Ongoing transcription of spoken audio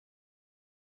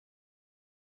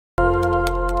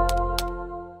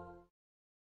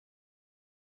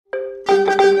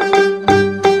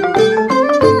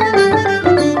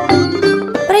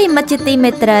មិត្តជាទី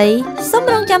មេត្រីសូម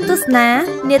រងចាំទស្សនា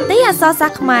នាទីអក្សរសា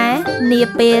ស្ត្រខ្មែរនា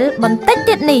ពេលបន្តិច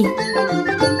ទៀតនេះ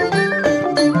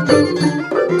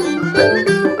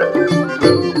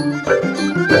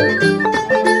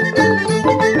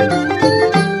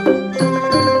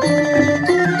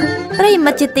ប្រិយ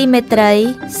មិត្តជាទីមេត្រី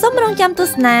សូមរងចាំទ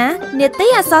ស្សនានាទី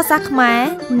អក្សរសាស្ត្រខ្មែរ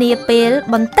នាពេល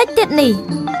បន្តិចទៀតនេះ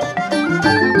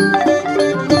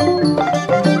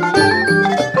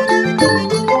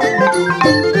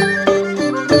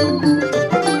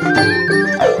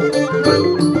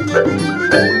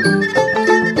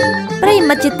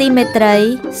ជាទីមេត្រី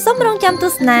សូមរងចាំទ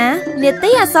ស្សនានាទី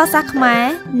អក្សរសាស្ត្រខ្មែរ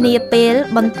នាពេល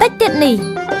បន្តិចទៀតនេះ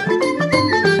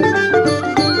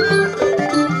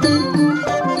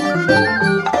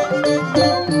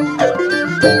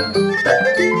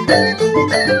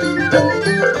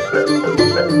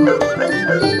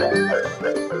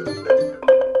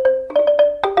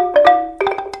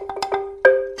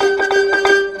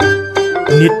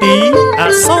នាទីអ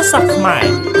ក្សរសាស្ត្រខ្មែរ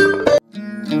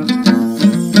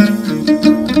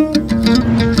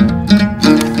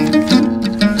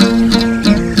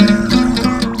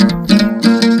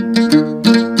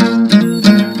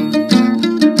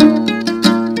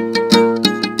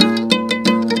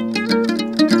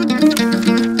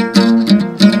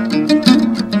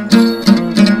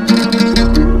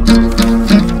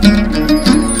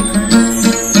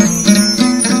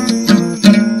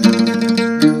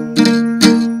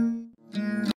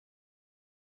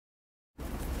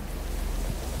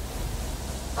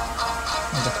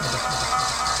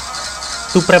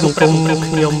ទូព្រះបង្គំ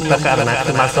ខ្ញុំបកករណាខ្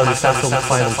ញុំបានសូមវិសាសូម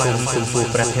ថ្វាយបង្គំចំពោះ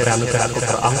ព្រះធេរានុក្រមគ្រប់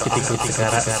ព្រះអង្គជាទីគោរពសក្កា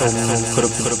រៈសូមគ្រ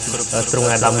ប់ទ្រង់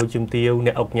អាដាមលោកជំទាវ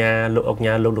អ្នកអង្គញាលោ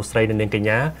កលោកស្រីនិងនាងកញ្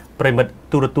ញាប្រិមិត្ត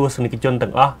ទូរទស្សនិកជន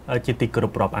ទាំងអស់ជាទីគោរ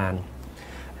ពរាប់អាន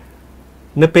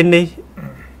នៅពេលនេះ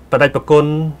បដិប្រគុណ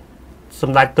ស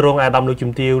ម្ដេចទ្រង់អាដាមលោក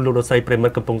ជំទាវលោកលោកស្រីប្រិមិ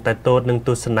ត្តកំពុងតែទស្សនឹងទ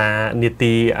ស្សនានា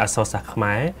ទីអក្សរសាស្ត្រខ្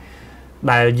មែរ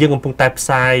ដែលយើងកំពុងតែផ្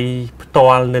សាយផ្ទា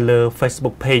ល់នៅលើ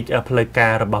Facebook Page ផ្លូវកា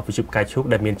ររបស់វិទ្យុកាឈូក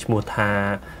ដែលមានឈ្មោះថា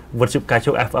វិទ្យុកា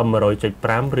ឈូក FM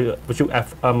 100.5 ឬវិទ្យុ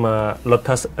FM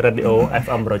Lotus Radio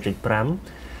FM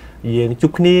 100.5 យើងជួ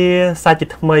បគ្នាសាជា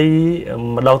ថ្មី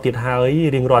ម្ដងទៀតហើយ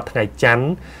រៀងរាល់ថ្ងៃច័ន្ទ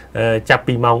ចាប់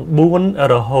ពីម៉ោង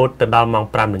 4 រហូតដល់ម៉ោង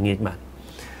 5 ល្ងាចបាទ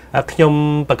ខ្ញុំ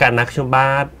បកករណាខ្ញុំ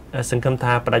បាទសង្ឃឹម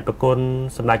ថាបដិប្រគុណ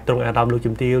សម្ដេចទ្រង់អាដាមលោក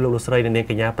ជំទាវលោកលោកស្រីនិងនាង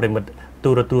កញ្ញាប្រិមិត្ត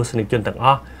ទូរទស្សនិកជនទាំងអ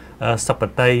ស់សុខ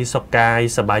តីសុខកាយ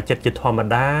សប្បាយចិត្តជាធម្ម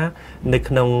តានៅ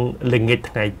ក្នុងល្ងាច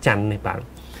ថ្ងៃច័ន្ទនេះបាទ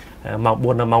ម៉ោង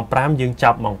 4 ដល់ម៉ោង 5 យើង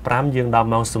ចាប់ម៉ោង 5 យើងដល់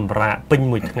ម៉ោងសម្រាកពេញ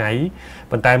មួយថ្ងៃ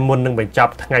ប៉ុន្តែមុននឹងបញ្ច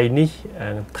ប់ថ្ងៃនេះ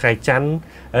ថ្ងៃច័ន្ទ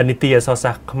នីតិអក្សរ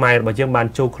សាស្ត្រខ្មែររបស់យើងបាន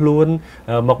ចូលខ្លួន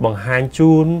មកបង្ហាញ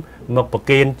ជូនមកប្រ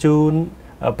កេនជូន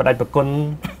បដិប្រគុណ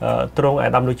ទ្រង់អា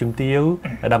ដាមលោកជំទាវ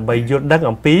ដើម្បីយល់ដឹង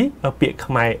អំពីពាក្យ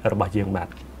ខ្មែររបស់យើងបាទ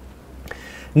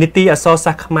នីតិអក្សរ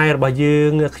សាស្ត្រខ្មែររបស់យើ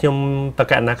ងខ្ញុំបក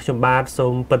ករណាខ្ញុំបាទសូ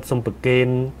មពិតសូមប្រកេន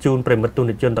ជូនប្រិមិត្តទូ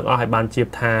នជនទាំងអស់ឲ្យបានជៀប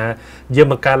ថាយើង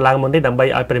បង្កើតឡើងមកនេះដើម្បី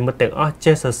ឲ្យប្រិមិត្តទាំងអស់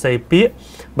ចេះសរសេរពាក្យ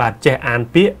បាទចេះអាន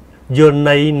ពាក្យយល់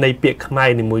ន័យនៃពាក្យខ្មែរ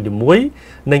នីមួយៗ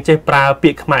និងចេះប្រើពា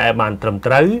ក្យខ្មែរឲ្យបានត្រឹម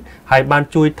ត្រូវហើយបាន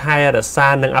ជួយថែរក្សា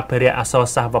និងអភិរក្សអក្សរ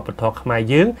សាស្ត្រវប្បធម៌ខ្មែរ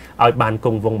យើងឲ្យបានគ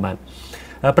ង់វង្សបាទ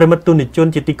ប្រិមិត្តទូនជន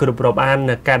ជាទីគោរពរាប់អាន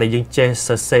ការដែលយើងចេះស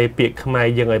រសេរពាក្យខ្មែរ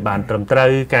យើងឲ្យបានត្រឹមត្រូ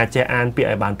វការចេះអានពាក្យ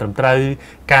ឲ្យបានត្រឹមត្រូវ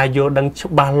ការយល់ដឹងច្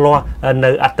បាស់លាស់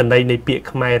នៅអត្ថន័យនៃពាក្យ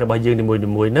ខ្មែររបស់យើងនីមួយៗ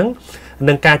ហ្នឹង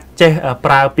និងការចេះ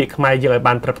ប្រើពាក្យខ្មែរយើងឲ្យ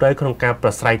បានត្រឹមត្រូវក្នុងការប្រ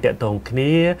ស្រ័យទាក់ទងគ្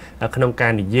នាក្នុងកា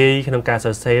រនិយាយក្នុងការស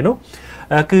រសេរនោះ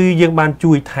គឺយើងបាន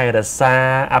ជួយថែរក្សា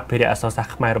អភិរក្សអក្សរសាស្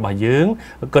ត្រខ្មែររបស់យើង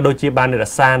ក៏ដូចជាបានរ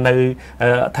ក្សានៅ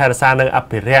ថែរក្សានៅអ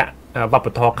ភិរក្សវប្ប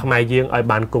ធម៌ខ្មែរយើងឲ្យ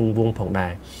បានគង់វង្សផងដែ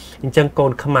រអញ្ចឹងកូ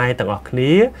នខ្មែរទាំងអស់គ្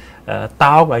នា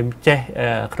តោងឲ្យចេះ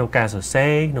ក្នុងការសរសេ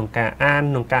រក្នុងការអាន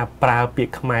ក្នុងការប្រើពាក្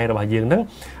យខ្មែររបស់យើងហ្នឹង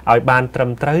ឲ្យបានត្រឹម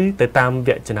ត្រូវទៅតាមវ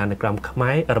ចនានុក្រមខ្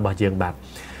មែររបស់យើងបាទ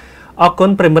អរគុណ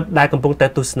ប្រិមិត្តដែលកំពុងតែ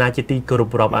ទស្សនាជាទីគោរ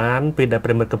ពរាប់អានពេលដែលប្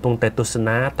រិមិត្តកំពុងតែទស្ស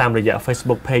នាតាមរយៈ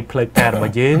Facebook Page ផ្លូវការរប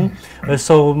ស់យើង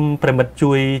សូមប្រិមិត្ត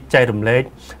ជួយចែករំលែក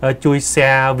ជួយ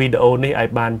share វីដេអូនេះឲ្យ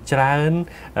បានច្រើន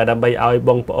ដើម្បីឲ្យប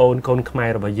ងប្អូនកូនខ្មែរ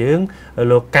របស់យើង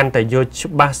លោកកាន់តែយល់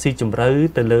ច្បាស់ស៊ីជម្រៅ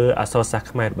ទៅលើអក្សរសាស្ត្រ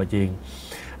ខ្មែររបស់យើង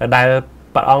ដែល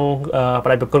ព្រះអង្គប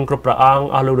ដិប្រគុណគ្រប់ព្រះអង្គ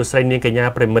អស់លោកលោកស្រីនាងកញ្ញា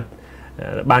ប្រិមិត្ត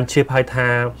បានជៀបឲ្យថា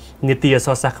នីតិអក្ស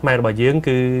រសាស្ត្រខ្មែររបស់យើង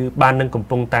គឺបាននឹងកំ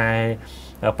ពុងតែ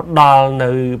ផ្ដល់នៅ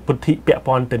ពុទ្ធិពាក់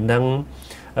ព័ន្ធទៅនឹង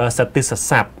សតិស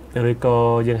ស័ព្ទឬក៏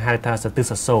យើងហៅថាសតិ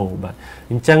សសូរបាទ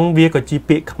អញ្ចឹងវាក៏ជា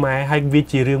ពាក្យខ្មែរហើយវា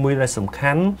ជារឿងមួយដែលសំ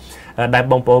ខាន់ដែល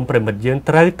បងប្អូនប្រិមិត្តយើង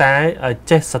ត្រូវតែ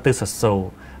ចេះសតិសសូរ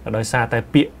ដោយសារតែ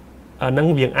ពាក្យ នឹង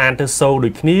យើងអានទៅសូដូ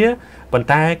ចគ្នាប៉ុន្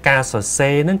តែការសរសេ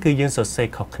រហ្នឹងគឺយើងសរសេរ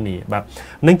ខុសគ្នាបាទ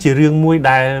នឹងជារឿងមួយ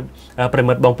ដែលប្រិ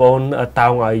មិត្តបងប្អូនតោ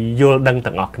ងឲ្យយល់ដឹង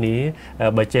ទាំងអស់គ្នា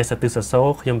បើចេះសរសើរសូ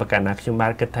ខ្ញុំប្រកាសណាខ្ញុំបា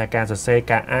ទគិតថាការសរសេរ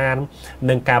ការអាន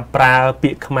និងការប្រើពា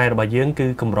ក្យខ្មែររបស់យើងគឺ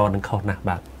កម្រនឹងខុសណាស់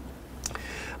បាទ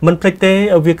មិនភ្លេចទេ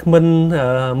វាគ្មិន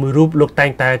មួយរូបលោកតែ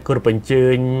ងតែគោរពអញ្ជើ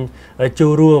ញចូ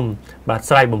លរួមបាទ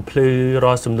ស្រ័យបំភ្លឺ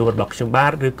រាល់សំណួររបស់ខ្ញុំបា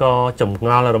ទឬក៏ចម្ង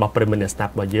ល់របស់ប្រិមិត្តអ្នកស្ដា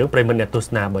ប់របស់យើងប្រិមិត្តអ្នកទស្ស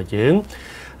នារបស់យើង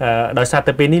ដោយសារ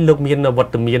តែពេលនេះលោកមានវ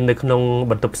ត្តមាននៅក្នុង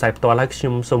បន្ទប់ផ្សាយផ្ទាល់ហើយខ្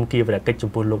ញុំសូមគៀបវរកិច្ចចំ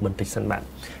ពោះលោកបន្តិចសិនបាទ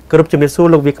គ្រប់ជំរាបសួរ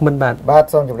លោកវាគ្មិនបាទ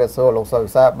សូមជម្រាបសួរលោកសុយ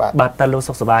វិសាបាទតើលោក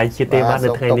សុខសប្បាយជាទេបាទនៅ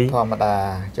ថ្ងៃនេះធម្មតា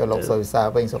ចូលលោកសុយវិសា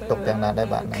វិញសុខទុក្ខទាំងណាដែរ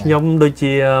បាទខ្ញុំដូច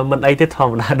ជាមិនអីទេធ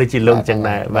ម្មតាដូចជាលោកចឹង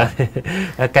ដែរបាទ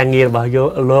ការងាររបស់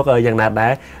លោកយ៉ាងណាដែ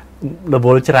ររវ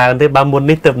ល់ច្រើនទេបើមុន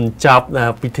នេះទៅបញ្ចប់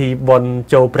ពិធីបុណ្យ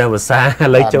ចូលព្រះវស្សាឥ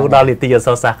ឡូវចូលដល់នីតិអក្ស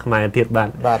រសាស្ត្រខ្មែរទៀតបាទ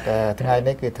ថ្ងៃ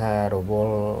នេះគឺថារវ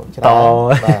ល់ច្រើន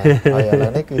បាទហើយឥឡូ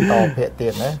វនេះគឺតភាគទៀ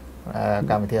តណា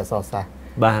កម្មវិធីអក្សរសាស្ត្រ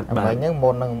បាទបាទហ្នឹងមុ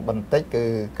ននឹងបន្តិចគឺ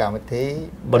កម្មវិធី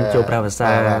បុណ្យចូលព្រះវស្សា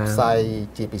ផ្សាយ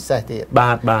ជាពិសេសទៀត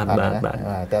បាទតើ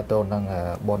តើនឹង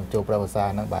បុណ្យចូលព្រះវស្សា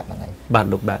ហ្នឹងបាទហ្នឹងហើយបាទ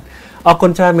លោកបាទអរគុ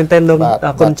ណច្រើនមែនទែនលោកអ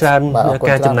រគុណច្រើន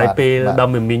ការចំណាយពេលដ៏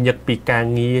មមាញឹកពីការ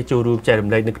ងារចូលរួមចែករំ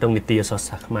លែកនៅក្នុងនីតិអក្សរ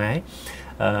សាស្ត្រខ្មែរ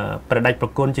ប្រដេចប្រ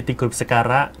គុណជាទីគោរពសក្កា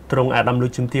រៈទ្រង់អាដាមលោ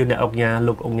កជំទាវអ្នកអង្គញា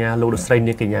លោកអង្គញាលោកលោកស្រី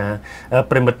នាងកញ្ញា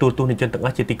ប្រិមត្តទូទស្សនិកជនទាំងអ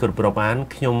ស់ជាទីគោរពរាប់អាន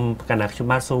ខ្ញុំកណ្ណាខ្ញុំ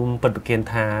បាទសូមពិតប្រកេន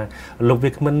ថាលោក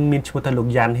វាគ្មិនមានឈ្មោះថាលោក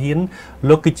យ៉ានហ៊ាន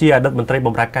លោកគឺជាអតីតមន្ត្រីប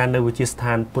ម្រើការនៅវិទ្យាស្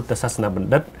ថានពុទ្ធសាសនាបណ្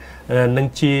ឌិតនិង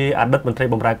ជាអតីតមន្ត្រី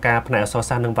បម្រើការផ្នែកអក្សរ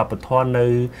សាស្ត្រនិងវប្បធម៌នៅ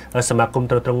សមាគម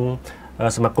ទ្រទ្រង់អ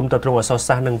ក្សរ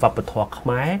សាស្ត្រនិងវប្បធម៌ខ្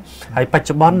មែរហើយបច្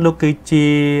ចុប្បន្នលោកគឺជា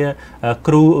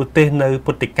គ្រូឧទ្ទេសនៅ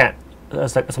ពុទ្ធិកៈ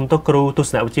សំទោសគ្រូទស្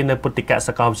សនវិជ្ជានៅពុទ្ធិក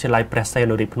សាកលវិទ្យាល័យព្រះសីហ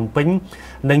នុរាជភ្នំពេញ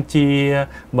និងជា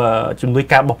ជំនួយ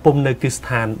ការបោះពុម្ពនៅគឺស្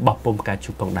ថានបោះពុម្ពការ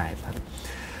ជួបផងដែរបាទ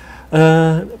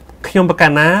ខ្ញុំប្រកា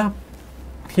សណា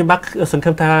ខ្ញុំបាទសង្ឃឹ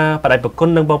មថាបដិប្រគុណ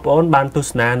និងបងប្អូនបានទស្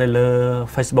សនានៅលើ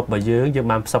Facebook របស់យើង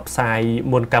បានផ្សព្វផ្សាយ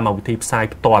មុនកម្មវិធីផ្សាយ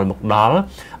ផ្ទាល់មកដល់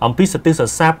អំពីសតិស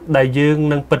ស័ព្ទដែលយើង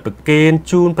នឹងពិតប្រកេន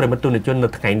ជូនប្រិមត្តជននៅ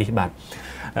ថ្ងៃនេះបាទ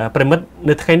ប្រិមិត្ត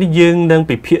នៅថ្ងៃនេះយើងនឹង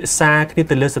ពិភាក្សាគ្នា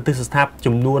ទៅលើសតិស្ថាប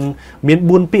ចំនួនមាន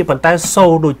4ពាក្យប៉ុន្តែសូ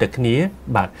រដូចតែគ្នា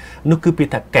បាទនោះគឺពាក្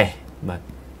យថាកេះបាទ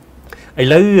ឥ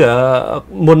ឡូវ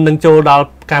មុននឹងចូលដល់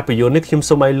ការបញ្យល់នេះខ្ញុំ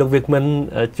សូមឲ្យលោកវាគ្មិន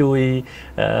ជួយ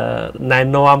ណែ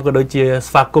នាំក៏ដូចជា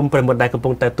ស្វាគមន៍ប្រិមិត្តដែលកំពុ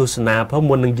ងតែទស្សនាផង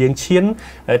មុននឹងយើងឈាន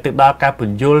ទៅដល់ការប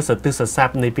ញ្យល់សតិសស័ព្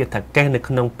ទនៃពាក្យថាកេះនៅ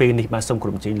ក្នុងពេលនេះបាទសូមក្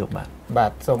រុមជ័យលោកបា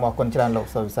ទសូមអរគុណច្រើនលោក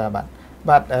សុវិសាបាទ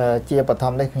ជាបឋ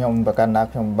មនេះខ្ញុំប្រកាសណា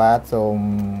ខ្ញុំបាទសូម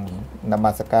នម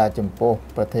ស្ការចំពោះ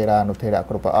ព្រះថេរានុថេរៈ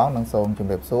គ្រប់ព្រះអង្គនិងសូមជ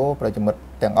ម្រាបសួរប្រជាមិត្ត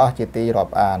ទាំងអស់ជាទីរា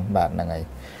ប់អានបាទហ្នឹងហើយ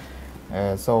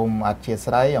សូមអធិ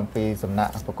ស្ឋានអំពីសំណា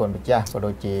ក់ប្រគុណម្ចាស់ក៏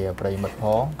ដូចជាប្រិយមិត្តផ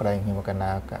ងក្រែងខ្ញុំប្រកាស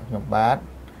ណាខ្ញុំបាទ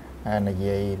និ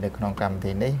យាយនៅក្នុងកម្មវិ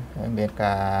ធីនេះមាន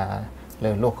ការ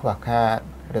លើសលួសខ្វះខាត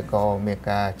ឬក៏មាន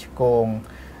ការឆ្គង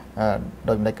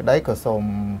ដោយម្ដេចក្តីក៏សូម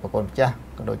ប្រគុណម្ចាស់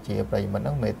ក៏ដូចជាប្រិយមិត្ត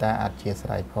នឹងមេត្តាអធិស្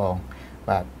ឋានផង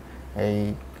បាទហើយ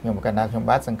ខ្ញុំប្រកាសណាខ្ញុំ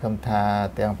បាទសង្ឃឹមថា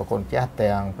ទាំងប្រគុណចាស់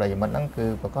ទាំងប្រិយមិត្តហ្នឹងគឺ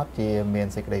ប្រកាសជាមាន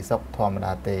សេចក្តីសុខធម្ម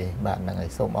តាទេបាទហ្នឹងហើ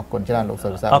យសូមអរគុណច្រើនលោកសុ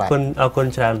វិសាបាទអរគុណ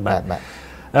ច្រើនបាទ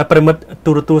ប្រិមិត្ត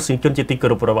ទូរទស្សន៍ជនជាទីគោ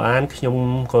រពរាប់អានខ្ញុំ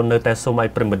ក៏នៅតែសូមឲ្យ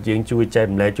ប្រិមិត្តយើងជួយចែក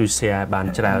រំលែកជួយ share បាន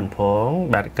ច្រើនផង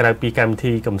បាទក្រៅពីកម្មវិ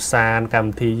ធីកំសាន្តកម្ម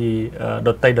វិធីដ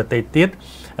តីទៀត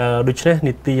ដូច្នេះ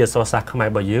នីតិអក្សរសាស្ត្រខ្មែរ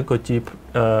របស់យើងក៏ជា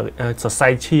សរសៃ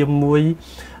ឈាមមួយ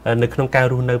នៅក្នុងការ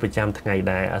រស់នៅប្រចាំថ្ងៃ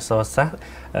ដែរអក្សរសាស្ត្រ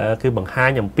គឺបង្ហា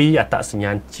ញអំពីអត្តសញ្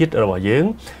ញាណជាតិរបស់យើង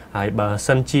ហើយបើ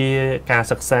សិនជាការ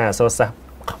សិក្សាអក្សរសាស្ត្រ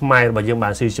ខ្មែររបស់យើងបា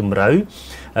នស៊ីជម្រៅ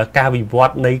ការវិវ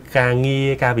ត្តនៃការងារ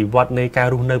ការវិវត្តនៃការ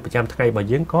រស់នៅប្រចាំថ្ងៃរបស់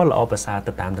យើងក៏ល្អប្រសើរ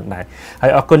ទៅតាមនឹងដែរហើ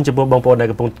យអរគុណចំពោះបងប្អូនដែល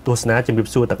កំពុងទស្សនាជំរាប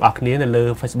សួរទាំងអស់គ្នានៅលើ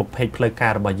Facebook Page ផ្លូវកា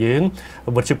ររបស់យើង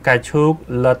វិទ្យុកាយឈូក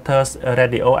Lotus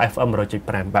Radio FM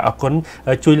 100.5បាទអរគុណ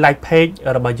ជួយ like page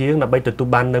របស់យើងដើម្បីទទួល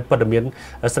បាននៅព័ត៌មាន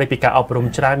ស្ដីពីការអប់រំ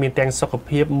ច្រើនមានទាំងសុខ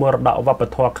ភាពមរតកវប្ប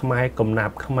ធម៌ខ្មែរកំណា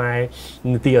ព្យខ្មែរ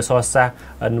នីតិអក្សរសាស្ត្រ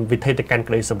វិធីទៅកាន់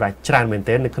ក្តីសម្រេចច្រើនមែន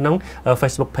ទែននៅក្នុង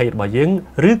Facebook Page របស់យើង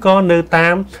ឬក៏នៅតា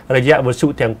មរយៈវិទ្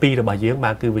យុទាំងពីររបស់យើង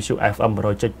បាទគឺវិទ្យុ FM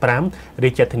 100.5រា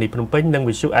ជធានីភ្នំពេញនិង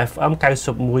វិទ្យុ FM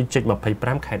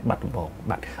 91.25 ខេត្តបាត់ដំបង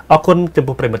បាទអរគុណចំ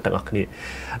ពោះប្រិយមិត្តទាំងអស់គ្នា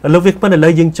លោកវាគ្មិនឥឡូ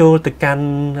វយើងចូលទៅកាន់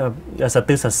ស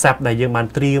តិសស័ព្ទដែលយើងបាន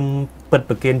ត្រៀមពិត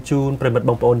ប្រកេនជូនប្រិយមិត្ត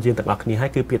បងប្អូនយើងទាំងអស់គ្នាហើ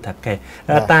យគឺពាក្យថាកេះ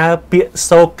តើពាក្យ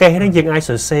សូកេះនេះយើងអាច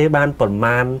សរសេរបានប្រ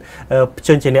មាណជ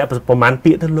ញ្ជាក់ប្រមាណ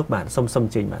ពាក្យទៅលោកបាទសូម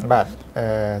ជិញបាទ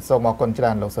សូមអរគុណច្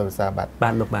រើនលោកសុវិសាបា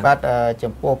ទលោកបាទ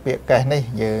ចំពោះពាក្យកេះនេះ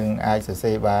យើងអាចសរ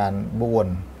សេរបាន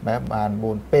4បាទបាន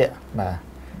4ពាក្យបាទ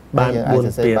បាន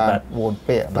4ពាក្យបាទ4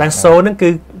ពាក្យតែសូហ្នឹងគឺ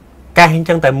កែអញ្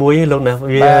ចឹងតែមួយលោកណា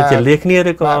វាជាលៀគ្នា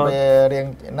ឬក៏វារៀង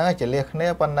ហ្នឹងជាលៀគ្នា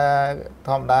ប៉ុន្តែធ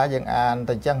ម្មតាយើងអាន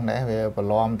ទៅអញ្ចឹងណាវាប្រ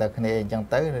ឡំតែគ្នាអញ្ចឹង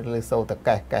ទៅឬសូទៅ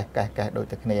កេះដូច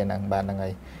តែគ្នាហ្នឹងបាទហ្នឹងហើ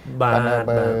យ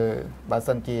បើ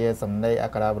សិនជាសំណេរអ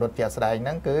ក្ខរាវិរុទ្ធជាក់ស្ដែងហ្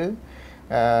នឹងគឺ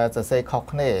សរសេរខុស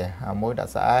គ្នាមួយដា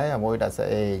ក់ស្អែមួយដាក់ស្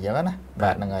អេអញ្ចឹងណា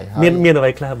បាទហ្នឹងហើយមានអ្វី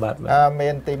ខ្លះបាទមា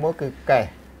នទី1គឺ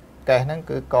កេះហ្នឹង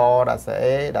គឺកដាក់ស្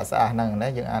អេដាក់ស្អាហ្នឹងណា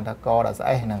យើងអានថាកដាក់ស្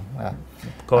អេហ្នឹង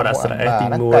កដាក់ស្អេទី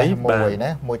1បាទណា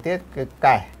មួយទៀតគឺ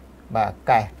កេះបាទ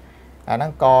កេះអាហ្នឹ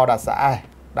ងកដាក់ស្អេ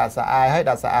ហើយ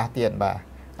ដាក់ស្អាទៀតបាទ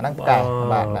អាហ្នឹងកេះ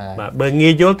បាទបើ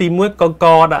ងាយយល់ទី1ក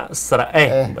ដាក់ស្រអេ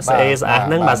ស្អេស្អាហ្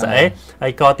នឹងបាទស្អេហើ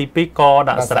យកទី2ក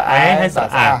ដាក់ស្រអេហើយស្រ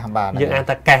អាយើងអាន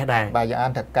ថាកេះដែរបាទយើងអា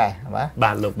នថាកេះ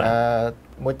បាទលោកបាទ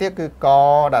មួយទៀតគឺក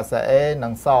ដាក់ស្រអេនិ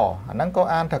ងសអាហ្នឹងក៏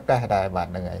អានថាកេះដែរបាទ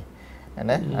ហ្នឹងហើយ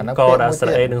ណាអាហ្នឹងកដាក់ស្រ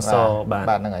អេនិងសបា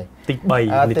ទហ្នឹងហើយទី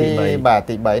3ទី3បាទ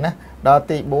ទី3ណាដល់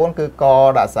ទី4គឺក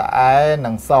ដាក់ស្រអែ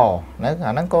និងសណា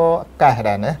អាហ្នឹងក៏កេះ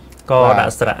ដែរណាកដា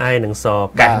ក់ស្រអែនិងស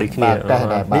កេះដូចគ្នា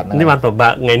នេះបានប្របា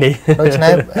ក់ថ្ងៃនេះដូច្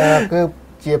នេះគឺ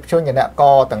ជាព្យញ្ជនៈក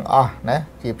ទាំងអស់ណា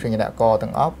ជាព្យញ្ជនៈក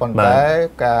ទាំងអស់ប៉ុន្តែ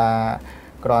ការ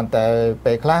គ្រាន់តែ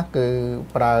ពេលខ្លះគឺ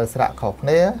ប្រើស្រៈខុសគ្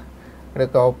នាឬ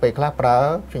ក៏ពេលខ្លះប្រើ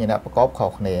ព្យញ្ជនៈប្រកបខុ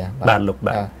សគ្នាបាទលោក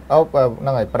បាទហ្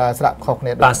នឹងហើយប្រើស្រៈខុសគ្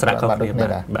នាបាទស្រៈខុសគ្នា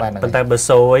បាទប៉ុន្តែបើ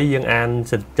សូអីយើងអាន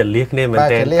ចលៀសគ្នាមែន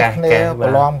តើកេះប្រ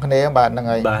ឡំគ្នាបាទហ្នឹង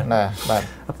ហើយណាបាទ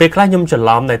ពេលខ្លះខ្ញុំច្រ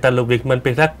ឡំតែលោកវិក្មិន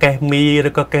ពេលខ្លះកេះមីឬ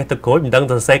ក៏កេះតក្រូចមិនដឹង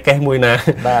ទៅសរសេរកេះមួយណា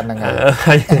បាទហ្នឹង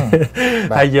ហើយ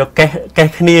ហើយយកកេះ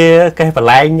គ្នាកេះប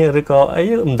លែងឬក៏អី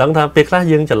មិនដឹងថាពេលខ្លះ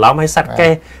យើងច្រឡំឲ្យសัตว์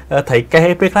កេះត្រីកេះ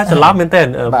ពេលខ្លះច្រឡំមែនតើ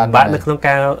បាក់នៅក្នុង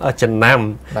ការចំណាំ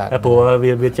ព្រោះ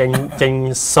វាចេញ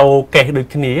សូកេះដូច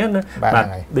គ្នាណាបាទ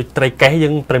ដូចត្រីកេះយើ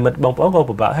ងប្រិមិត្តបងប្អូនក៏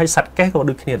ពិបាកហើយសัตว์កេះក៏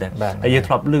ដូចគ្នាដែរហើយយើង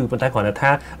ធ្លាប់ឮប៉ុន្តែគ្រាន់តែ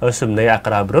ថាសំណេរអក្ខ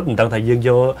រាវិរុទ្ធមិនដឹងថាយើង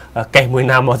យកកេះមួយ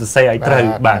ណាមកសរសេរឲ្យត្រូវ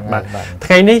បាទថ្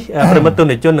ងៃនេះប្រិមិត្តទស្ស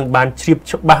និកជននឹងបានជ្រាប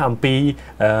ច្បាស់អំពី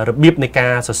របៀបនៃកា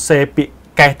រសរសេរពាក្យ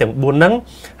កេះទាំង4ហ្នឹង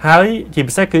ហើយជា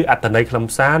ពិសេសគឺអត្ថន័យខ្លឹម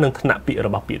សារនិងថ្នាក់ពាក្យរ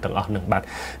បស់ពាក្យទាំងអស់ហ្នឹងបាទ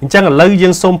អញ្ចឹងឥឡូវយើ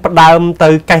ងសូមផ្ដើមទៅ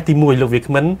កេះទី1លោកវា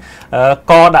គ្មិន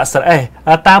កដាក់ស្រអេស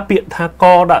តើពាក្យថាក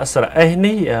ដាក់ស្រអេស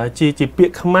នេះជាពា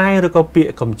ក្យខ្មែរឬក៏ពាក្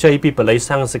យកម្ចីពីបាលី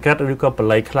សំស្ក្រឹតឬក៏បា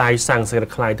លីคล้ายសំស្ក្រឹត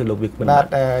คล้ายទៅលោកវាគ្មិនបាទ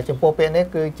ចំពោះពាក្យនេះ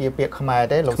គឺជាពាក្យខ្មែរ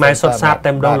ទេលោកខ្មែរសុទ្ធសាធ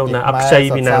តែម្ដងលោកណាអត់ខ្ចី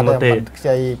ពីណាមកទេខ្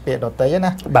ចីពាក្យដតី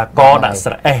ណាបាទកដាក់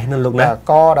ស្រអេសនោះលោកណា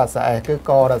កដាក់ស្រអេសគឺ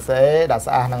កដាក់ស្អេដាក់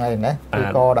ស្អាហ្នឹងហើយណាគឺ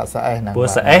កដាក់ស្រអេសហ្នឹងព្រោះ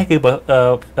ស្រអេសគឺ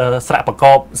ស្រៈប្រក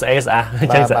បស្អេស្អាអ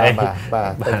ញ្ចឹងស្រអេបា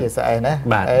ទទៅជាស្រអេណា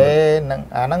អេនឹង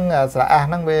អាហ្នឹងស្រះ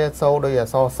ហ្នឹងវាសូរដូចអ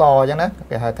សសអញ្ចឹងណា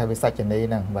គេហៅថាវិសាចនី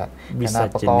ហ្នឹងបាទគេណា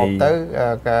ប្រកបទៅ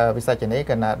វិសាចនី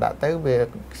គេណាដាក់ទៅវា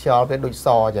ខ្យល់វាដូចស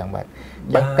អញ្ចឹងបាទ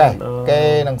យ៉ាងកេះគេ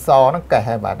នឹងសហ្នឹងកេះ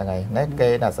ហើយបាទហ្នឹងហើយណាគេ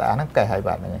ណាស្អាហ្នឹងកេះហើយ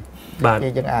បាទហ្នឹងហើយបាទ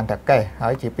យើងអានថាកេះហើ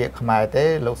យជាពាក្យខ្មែរទេ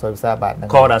លោកសុយភាសាបាទហ្នឹង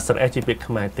កដាក់ស្រអេជាពាក្យ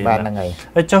ខ្មែរទេបាទហ្នឹងហើយ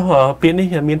ហើយចុះពាក្យនេះ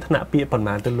មានថ្នាក់ពាក្យប៉ុន្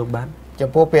មានទៅលោកបាទចំ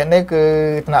ពោះពាក្យនេះគឺ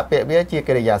ថ្នាក់ពាក្យវាជា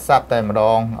កិរិយាសព្ទតែម្ដ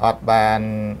ងអត់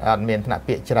មានថ្នាក់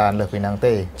ពាក្យច្រើនលើសពីហ្នឹង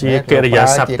ទេជាកិរិយា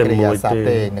សព្ទតែមួយ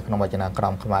ទេនៅក្នុងវចនានុក្រ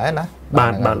មខ្មែរណាបា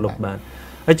ទលោកបាទ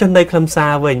ហើយចុះនៃខ្លឹមសា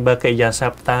រវិញបើកិរិយាស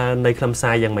ព្ទតើនៃខ្លឹមសា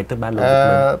រយ៉ាងម៉េចទៅបាទលោក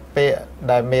ពាក្យ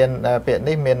ដែលមានពាក្យ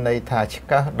នេះមានន័យថាឆ្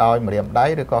កឹះដោយម្រាមដៃ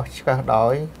ឬក៏ឆ្កឹះដោ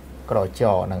យក្រច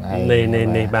ហ្នឹងឯង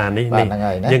នេះបាទនេះ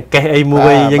យើងកេះអីមួ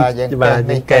យយើ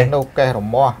ងកេះនោះកេះរ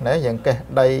មាស់ណាយើងកេះ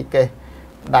ដីកេះ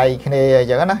ដៃគ្នាអញ្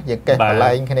ចឹងណាយើងកេះប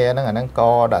លែងគ្នាហ្នឹងអាហ្នឹងក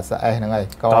ដាក់ស្អេសហ្នឹងហើយ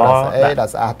កដាក់ស្អេដា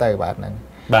ក់ស្អាតទៅបាទហ្នឹង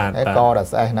បាទកដាក់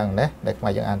ស្អេសហ្នឹងណាដែលខ្មែ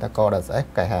រយើងអានថាកដាក់ស្អេស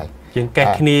កេះហើយយើងកេះ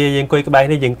គ្នាយើងអង្គុយក្បែរ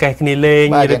នេះយើងកេះគ្នាលេង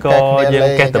ឬក៏យើង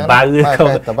កេះតបៅឬក៏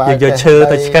យើងយកឈើ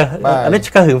ទៅឆ្កឹះអានេះ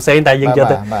ឆ្កឹះរឿងផ្សេងតែយើងយ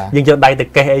កដៃទៅ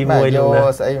កេះអីមួយនោះណា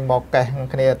ស្អីមកកេះ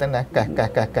គ្នាទៅណា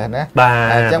កេះណា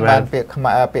អញ្ចឹងបានពាក្យខ្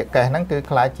មែរពាក្យកេះហ្នឹងគឺ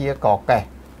ខ្លាចជាកកេះ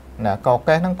ណាក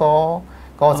កេះហ្នឹង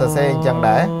ក៏សរសេរអញ្ចឹង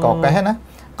ដែរកកេះណា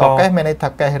កកេះមានន័យថា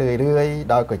កេះរឿយ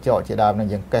ដោយកញ្ចក់ជាដើមនឹង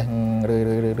យើងកេះរឿ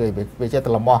យវាចេះតែ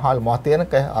លមាស់ហើយលមាស់ទៀត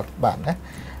កេះអត់បាត់ណា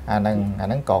អា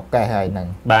ហ្នឹងកកេះហើយហ្នឹង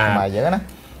បាទយើងណា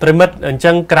ប្រិមិត្តអញ្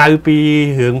ចឹងក្រៅពី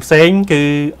រឿងផ្សេងគឺ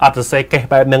អត់សរសេរកេះ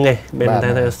បែបហ្នឹងឯងមានថា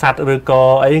សត្វឬក៏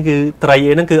អីគឺត្រី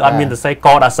អីហ្នឹងគឺអត់មានសរសេរក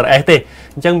ដាក់ស្រអេសទេ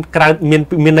អញ្ចឹងក្រៅ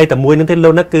មានន័យតែមួយហ្នឹងទេលោ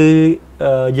កណាគឺ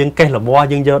យើងកេះលមាស់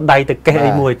យើងយកដៃទៅកេះ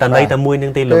អីមួយតែន័យតែមួយហ្នឹ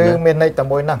ងទេលោកគឺមានន័យតែ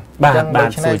មួយហ្នឹងអញ្ចឹងបាទ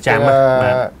សួរចាំបា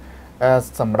ទ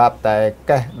សម្រាប់តែ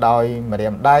កេះដោយម្រា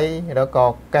មដៃឬក៏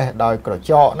កេះដោយក្រ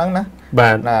ចកហ្នឹងណា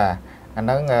បាទណាអាហ្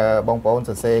នឹងបងប្អូន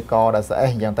សរសេរកដាក់ស្អេស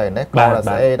អញ្ចឹងទៅណាកដាក់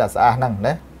ស្អេដាក់ស្អាហ្នឹង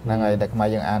ណាហ្នឹងហើយតែខ្មែរ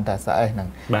យើងអានថាស្អេសហ្នឹង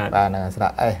បាទហ្នឹងស្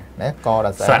រៈអេសណាក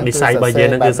ដាក់ស្អេសស្រៈនិស័យរបស់យើង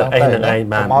ហ្នឹងគឺស្អេសហ្នឹងឯង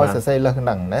បាទមកសរសេរលើសហ្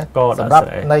នឹងណាសម្រាប់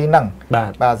ន័យហ្នឹង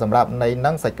បាទសម្រាប់ន័យហ្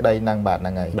នឹងសេចក្តីហ្នឹងបាទហ្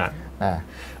នឹងហើយ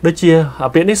ដូចជា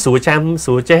ពាក្យនេះស្រួលចាំស្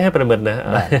រួលចេះប្រិមិត្តណា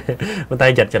ប៉ុន្តែ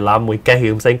ចាត់ច្រឡំមួយកេះ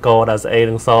រឿងផ្សេងកដាក់ស្អេ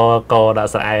នឹងសកដា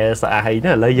ក់ស្អែស្អាហើយ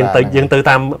ណាឥឡូវយើងទៅ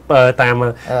តាមឋា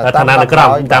នានុក្រម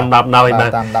តាម10ដោយបា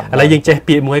ទឥឡូវយើងចេះ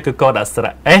ពាក្យមួយគឺកដាក់ស្រ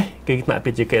អេគឺថ្នាក់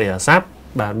ពាក្យជាកិរិយាសព្ទ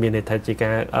បាទមានន័យថាជា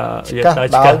ការយើងដល់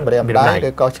ឆ្កឹះម្រាមដៃឬ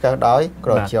ក៏ឆ្កឹះដោយក្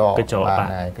រចកបាទ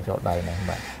ក្រចកដៃហ្នឹង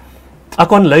បាទអរ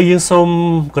គុណឥឡូវយើងសូម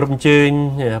គ្រប់អញ្ជើញ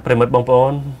ប្រិមិត្តបងប្អូ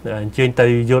នអញ្ជើញទៅ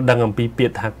យល់ដឹងអំពីពា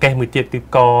ក្យថាកេះមួយទៀតគឺ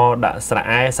កដាក់ស្រ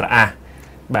អែស្រអា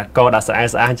បាទកដាក់ស្រអែ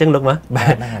ស្រអាអញ្ចឹងលោកណាបា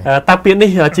ទតើពាក្យនេះ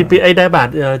ជាពាក្យអីដែរបាទ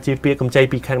ជាពាក្យកម្ចី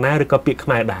ពីខាងណាឬក៏ពាក្យខ្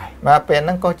មែរដែរបាទពាក្យហ្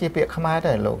នឹងក៏ជាពាក្យខ្មែរ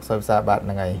ដែរលោកសុវិសាបាទហ្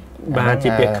នឹងហើយបាទជា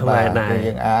ពាក្យខ្មែរដែរ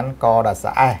យើងអានកដាក់ស្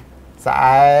រអែស្រ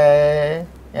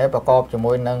អែប្រកបជា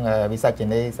មួយនឹងវិសាជ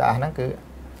នីស្រអះហ្នឹងគឺ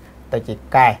ទៅជា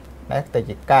កែណាទៅ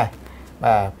ជាកែ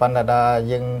បាទប៉ុន្តែដល់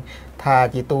យើងថា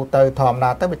ជាទូទៅធម្មតា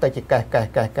ទៅវាទៅជាកេះ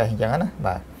អញ្ចឹងណា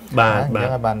បាទអញ្ចឹ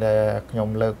ងបានខ្ញុំ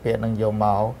លើកពាក្យហ្នឹងយក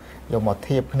មក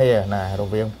ធៀបគ្នាណារ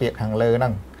វាងពាក្យខាងលើហ្នឹ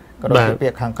ងក៏ដូចជាពា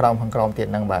ក្យខាងក្រោមទៀត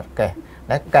ហ្នឹងបាទកេះ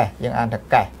តែកេះយើងអានថា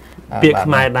កេះពាក្យខ្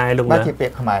មែរដែរលោកណាបាទជាពា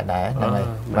ក្យខ្មែរដែរហ្នឹងហើយ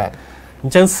បាទអ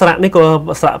ញ្ចឹងស្រៈនេះក៏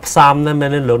ស្រៈផ្សំដែរមែន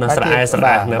ទេលោកណាស្រៈស្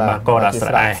រៈណាបាទក៏ដាក់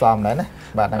ស្រៈផ្សំដែរណា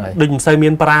បាទហ្នឹងហើយដូចមិនសូវមា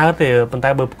នប្រើទេប៉ុន្តែ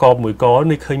បើប្រកបមួយក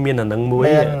នេះឃើញមានអានឹងមួយ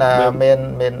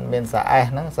មានស្រៈ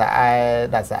ហ្នឹងស្រៈ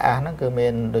ដាក់ស្រៈហ្នឹងគឺមា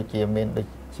នដូចជា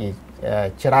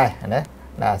ច្រេះណា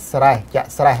ដាក់ស្រេះចាក់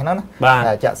ស្រេះហ្នឹង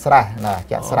ណាចាក់ស្រេះណា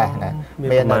ចាក់ស្រេះណា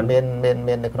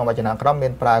មាននៅក្នុងវចនានុក្រមមា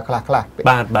នប្រើខ្លះ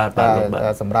បាទ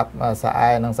សម្រាប់ស្រៈ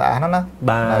និងស្រៈហ្នឹងណា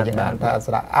បាទយើងហៅថា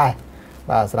ស្រៈ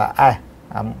បាទស្រៈ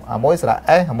មួយស្រៈ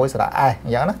មួយស្រៈអ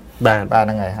ញ្ចឹងណាបាទហ្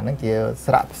នឹងហើយអាហ្នឹងជា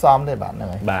ស្រៈផ្សំទេបាទហ្នឹង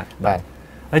ហើយបាទ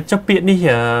ហើយចុះពាក្យនេះ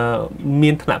មា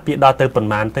នថ្នាក់ពាក្យដល់ទៅប៉ុន្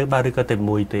មានទៅបាទឬក៏តែ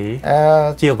មួយទេ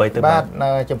ជាអ្វីទៅបាទ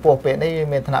ចំពោះពាក្យនេះ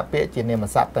មានថ្នាក់ពាក្យជានាម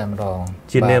ស័ព្ទតែម្ដង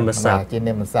ជានាមស័ព្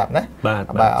ទណាបាទ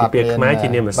ជាពាក្យខ្មែរជា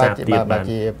នាមស័ព្ទទៀតបាទ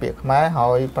ជាពាក្យខ្មែរហើ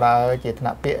យប្រើជាថ្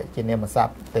នាក់ពាក្យជានាមស័ព្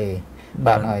ទទេ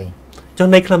បាទហើយចុះ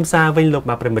នៃខ្លឹមសារវិញលោក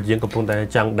បាទប្រិមិត្តយើងកំពុងតែ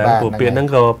ចង់ដឹងព្រោះពាក្យហ្នឹង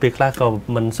ក៏ពាក្យខ្លះក៏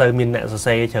មិនសូវមានអ្នកសរ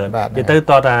សេរច្រើននិយាយទៅ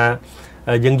តើថា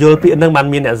យើងយល់ពាក្យហ្នឹងបាន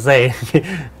មានអ្នកសរសេរ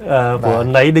ព្រោះ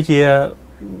ន័យដូចជា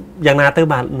យ៉ាងណាទៅ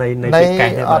បាទនៃពាក្យកេះ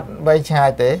ទេអត់វែងឆ្ងាយ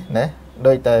ទេណា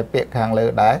ដូចតែពាក្យខាងលើ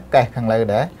ដែរកេះខាងលើ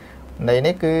ដែរនៃ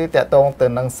នេះគឺតកតងទៅ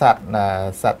នឹងសត្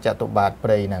វចតុបាទព្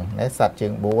រៃហ្នឹងណាសត្វជើ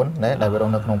ង4ណាដែលវារ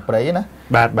ស់នៅក្នុងព្រៃណា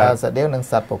បាទសត្វដៀវនិង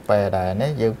សត្វពពែដែរណា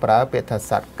យើងប្រើពាក្យថា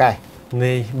សត្វកេះ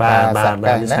នេះបាទសត្វ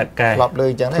កេះធ្លាប់លើ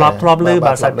អញ្ចឹងធ្លាប់លើ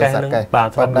បាទសត្វកេះហ្នឹងបាទ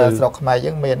ធ្លាប់លើស្រុកខ្មែរ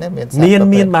យើងមានមានសត្វ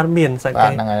បាទមានសត្វ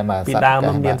កេះពីដើម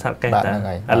មានសត្វកេះតែ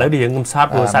ឥឡូវយើងកំសត់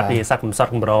ព្រោះសត្វនេះសត្វកំស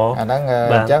ត់កម្រអាហ្នឹង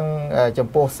អញ្ចឹងចំ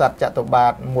ពោះសត្វចតុបា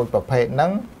ទមួយប្រភេទហ្នឹ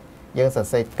ងយើងសរ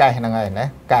សេរកេះហ្នឹងហើយណា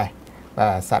កេះបា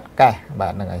ទសត្វកេះបា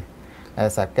ទហ្នឹងហើយ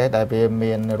សត្វកេះដែលវា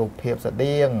មានរូបភាពស្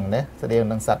តៀងណាស្តៀង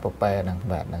នឹងសត្វពពែហ្នឹង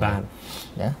បាទហ្នឹងបាទ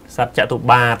សត្វចតុ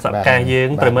បាទសត្វកេះយើង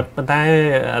ប្រិមិត្តប៉ុន្តែឥ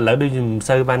ឡូវដូចមិន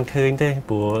សូវបានឃើញទេ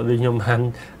ព្រោះដូចខ្ញុំហាន់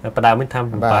ផ្ដើមវិញថា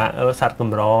ពិបាកសត្វក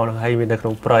ម្រហើយវានៅក្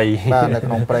នុងព្រៃបាទនៅ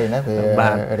ក្នុងព្រៃណាវា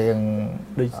រៀង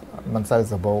ដូចមិនសូវ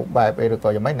សម្បូរបែបអីឬក៏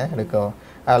យ៉ាងម៉េចណាឬក៏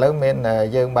ឥឡូវមាន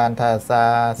យើងបានថាសា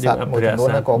រសត្វមួយចំនួន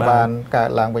ក៏បានកើត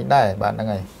ឡើងវិញដែរបាទហ្នឹង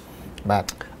ហើយបាទ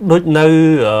ដូចនៅ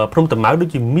ព្រំតំៅដូច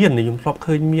ជាមានខ្ញុំធ្លាប់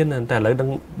ឃើញមានតែឥឡូវ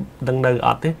ដឹងនៅអ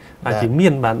ត់ទេបាទជាមា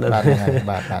នបាទ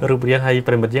រូបរាងឲ្យ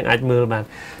ប្រិមិត្តយើងអាចមើលបាន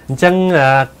អញ្ចឹង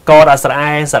កដាក់ស្រ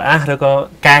អែស្រអះឬក៏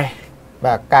កេះ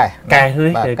បាទកេះ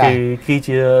នេះគឺ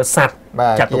ជាសត្វ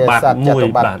ចតុបាទមួយ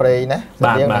បាទព្រៃណាស្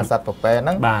តៀងនឹងសត្វពពែហ្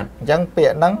នឹងអញ្ចឹងពា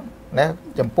ក្យហ្នឹងណា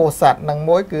ចំពោះសត្វហ្នឹង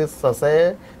មួយគឺសរសេរ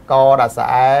កដាក់ស្រ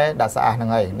អែដាក់ស្រអះហ្នឹង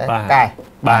ហើយណាកេះ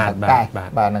បាទ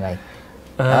ហ្នឹងហើយ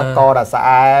កដាក់ស្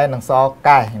អែនិងស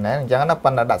កេះណាអញ្ចឹងណាប៉ុ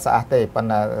ន្តែដាក់ស្អះទេប៉ុន្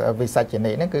តែវិសាជ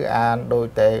នីហ្នឹងគឺអានដូច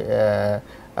តែ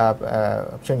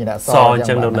ព្យញ្ជនៈសអញ្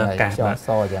ចឹងលោកណាកេះបាទស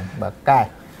អញ្ចឹងបាទកេះ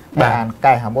អាន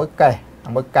កេះមួយកេះ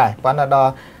ប៉ុន្តែ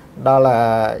ដល់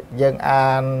យើងអា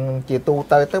នជាទូ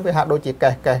ទៅវាហាក់ដូចជា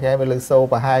កេះគេវាលើសូ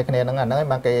ប្រហែលគ្នាហ្នឹងអាហ្នឹងឯង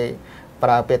បានគេប្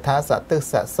រើពាក្យថាសទិ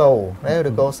សៈសូណាឬ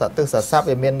ក៏សទិសៈស័ព្ទ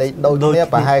វាមានន័យដូចគ្នា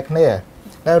ប្រហែលគ្នា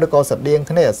ឬក៏ស្តៀង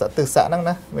គ្នាសទិសៈហ្នឹង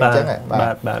ណាវាអញ្ចឹងបា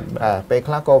ទពេល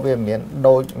ខ្លះក៏វាមាន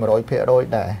ដូច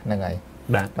 100% ដែរហ្នឹងហើយ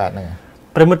បាទហ្នឹងហើយ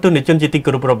ប្រិមិត្តទស្សនិកជនជាទី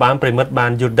គោរពរបាំប្រិមិត្តបា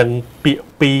នយល់ដឹងពាក្យ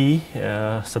ពី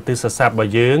សទិសៈស័ព្ទរប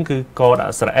ស់យើងគឺកដា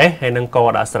ក់ស្រអេះហើយនិងក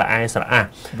ដាក់ស្រអែស្រអា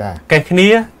កេះគ្នា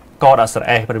កដាក់ស្រ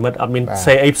អេះប្រិមិត្តអត់មានផ្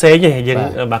សេងអីផ្សេងទេយើង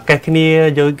បាទកេះគ្នា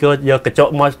យកកញ្ច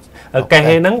ក់មកកេះ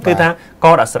ហ្នឹងគឺថាក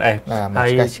ដាក់ស្រអេះហើយ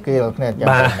កេះស្គីលគ្នា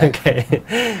បាទ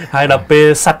ហើយដល់ពេល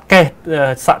សត្វកេះ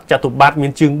សត្វចតុបាទមា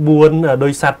នជើង4ដោ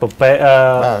យសត្វពពែ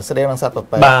បាទស្តៀងនឹងសត្វព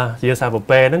ពែបាទជាសត្វព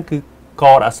ពែហ្នឹងគឺក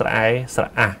ដាក់ស្រអែស្រ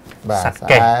អាសត្វ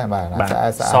កេះបាទ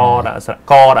សដាក់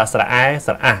កដាក់ស្រអែ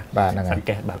ស្រអាបាទហ្នឹងហើយសត្វ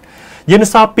កេះបាទ យើង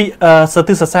សល់ពាក្យសរ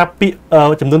ទិសសាពាក្យ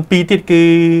ចំនួន2ទៀតគឺ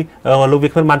លោកវា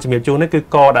គ្មិនបានជំរាបជូននេះគឺ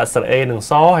កដាក់ស្រៈ A និង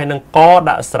សហើយនឹងក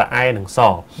ដាក់ស្រៈ I និងស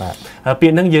បាទពា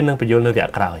ក្យហ្នឹងយើងនឹងបញ្យល់នៅវគ្គ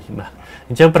ក្រោយបាទ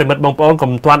អញ្ចឹងប្រិមិត្តបងប្អូន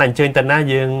កុំទាន់អញ្ជើញទៅណា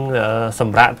យើងស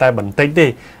ម្រាប់តែបន្តិចទេ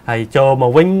ហើយចូលម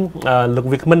កវិញលោក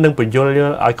វាគ្មិននឹងបញ្យល់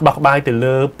ឲ្យក្បោះក្បាយទៅ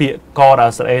លើពាក្យកដា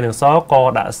ក់ស្រៈ A និងសក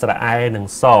ដាក់ស្រៈ I និង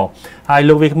សហើយ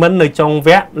លោកវាគ្មិននៅចុងវ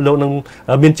គ្គលោកនឹង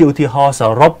មានជាឧទាហរណ៍ស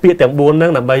រុបពាក្យទាំង4ហ្នឹ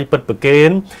ងដើម្បីពិតប្រកេន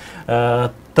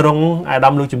ត្រង់អាដា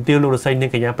មលោកជំទាវលោករស្មីនិង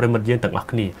កញ្ញាប្រិមិត្តយើងទាំងអស់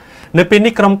គ្នានៅពេល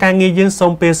នេះក្រុមការងារយើងសូ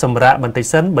មពេលសម្រាប់បន្តិច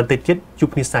សិនបន្តិចទៀតជួប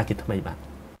គ្នាសាជាថ្មីបាទ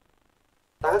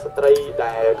តើស្ត្រី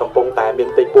ដែលកំពុងតែមាន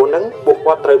ផ្ទៃពោះហ្នឹងពួក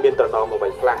គាត់ត្រូវមានត្រណមអ្វី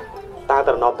ខ្លះតើ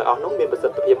ត្រណមទាំងអស់នោះមានប្រសិ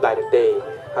ទ្ធភាពដែរឬទេ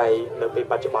ហើយនៅពេល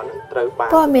បច្ចុប្បន្នហ្នឹងត្រូវបាន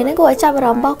ព័ត៌មានហ្នឹងគួរឲ្យចាប់អារ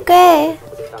ម្មណ៍របស់គេ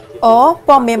អូ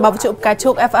ព័ត៌មានរបស់វិទ្យុផ្កាឈូ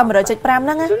ក FM 100.5 ហ្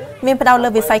នឹងមានផ្ដោតលើ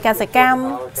វិស័យកសិកម្ម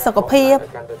សុខភាព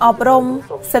អប់រំ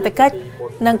សេដ្ឋកិច្ច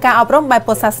និងការអប់រំបែប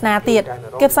ពុទ្ធសាសនាទៀត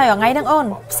គេផ្សាយថ្ងៃហ្នឹងអូន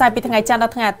ផ្សាយពីថ្ងៃច័ន្ទដ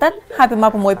ល់ថ្ងៃអាទិត្យហើយពីម៉ោ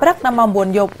ង 6 ព្រឹកដល់ម៉ោង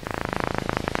 9 យប់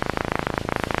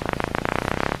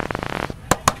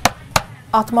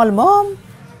អស់ថ្មល្មម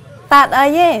តាអី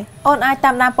ទេអូនអាចតា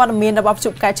មដានព័ត៌មានរបស់វិទ្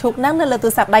យុផ្កាឈូកហ្នឹងនៅលើទូ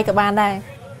រស័ព្ទដៃក៏បានដែរ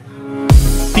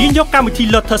ទាញយកកម្មវិធី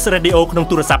Lotus Radio ក្នុង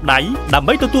ទូរស័ព្ទដៃដើម្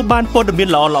បីទទួលបានព័ត៌មាន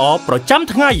ល្អៗប្រចាំ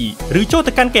ថ្ងៃឬចូល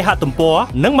ទៅកាន់គេហទំព័រ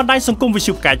និងបណ្ដាញសង្គមវិទ្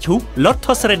យុផ្កាឈូក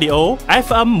Lotus Radio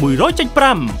FM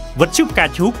 100.5 វិទ្យុផ្កា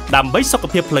ឈូកដើម្បីសុខ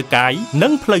ភាពផ្លូវកាយនិ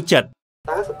ងផ្លូវចិត្ត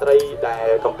តើស្ត្រីដែល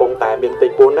កំពុងតែមានផ្ទៃ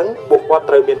ពោះហ្នឹងពួកគាត់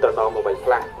ត្រូវមានត្រណមអ្វី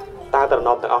ខ្លះតើត្រណ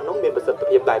មទាំងអស់នោះមានប្រសិទ្ធ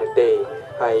ភាពដែរឬទេ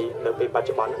ហើយនៅពេលបច្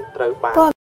ចុប្បន្នហ្នឹងត្រូវបាន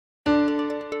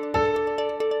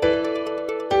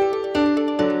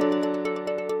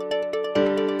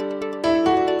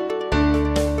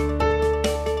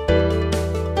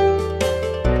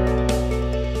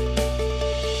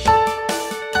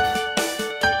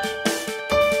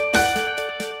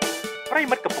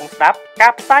កា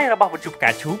រផ្សាយរបស់វិទ្យុផ្កា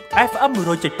ឈូក FM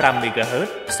 100.5 MHz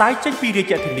ផ្សាយចេញពីរា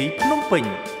ជធានីភ្នំពេញ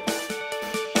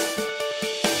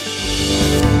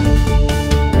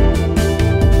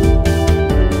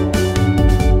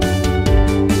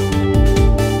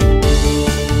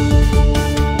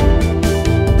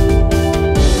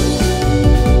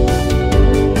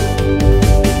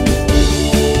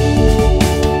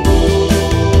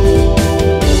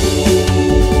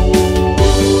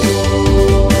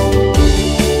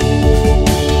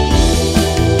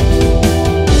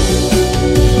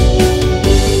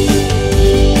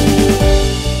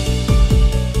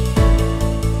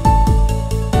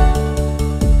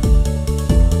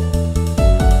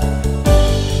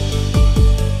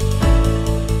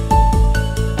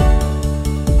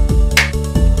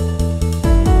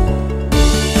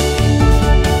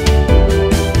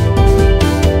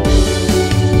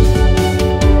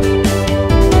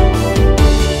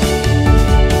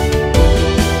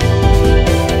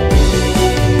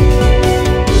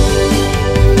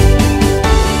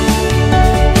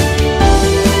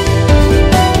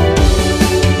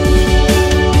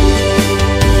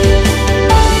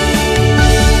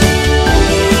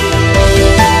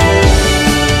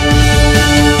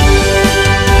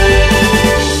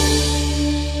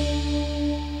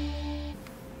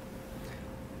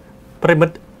ប្រិមិ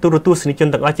ត្តទូរទស្សនិកជន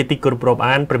ទាំងអស់ជាទីគោរពរាប់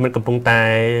អានប្រិមិត្តកំពុងតែ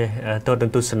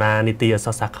ទស្សនានីតិអក្ស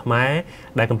រសាស្ត្រខ្មែរ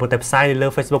ដែលកំពុងតែផ្សាយលើ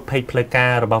Facebook Page ផ្លូវកា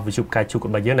ររបស់វិទ្យុផ្កាឈូករ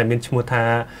បស់យើងដែលមានឈ្មោះថា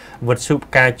វិទ្យុ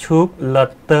ផ្កាឈូក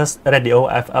Lotus Radio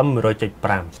FM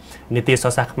 100.5 នីតិអក្ស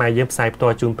រសាស្ត្រខ្មែរយើងផ្សាយផ្ទា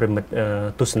ល់ជូនប្រិមិត្ត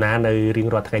ទស្សនានៅរៀង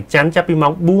រាល់ថ្ងៃច័ន្ទចាប់ពីម៉ោ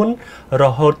ង 4 រ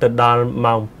ហូតទៅដល់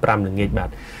ម៉ោង 5 ល្ងាចបាទ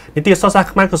នីតិអក្សរសាស្ត្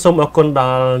រខ្មែរក៏សូមអរគុណដ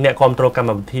ល់អ្នកគាំទ្រកម្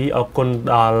មវិធីអរគុណ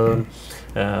ដល់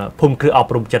ភូមិគ្រឹះអ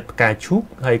ប់រំចិត្តផ្កាឈូក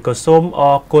ហើយក៏សូមអ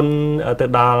រគុណទៅ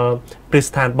ដល់ព្រឹទ្ធ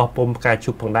ស្ថានរបស់ភូមិផ្កា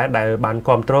ឈូកផងដែរដែលបាន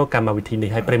គាំទ្រកម្មវិធីនេះ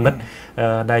ហើយប្រិមិត្ត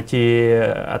ដែលជា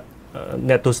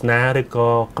អ្នកទស្សនាឬក៏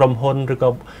ក្រុមហ៊ុនឬក៏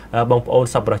បងប្អូន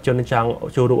សប្បុរសជនចង់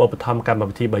ចូលរួមឧបត្ថម្ភកម្ម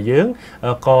វិធីរបស់យើង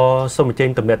ក៏សូមអញ្ជើញ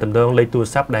ទំនាក់ទំនងលេខទូរ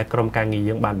ស័ព្ទដែលក្រុមការងារ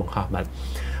យើងបានបង្ហោះបាទ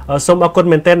សូមអរគុណ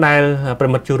មែនទែនដែលប្រិ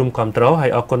មិត្តចូលរួមគាំទ្រហើ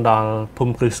យអរគុណដល់ភូ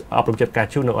មិគ្រឹះអប់រំចិត្តការ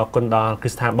ជួនិងអរគុណដល់គ្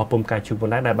រឹះស្ថានរបស់ភូមិការជួផង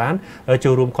ដែរដែលបានចូ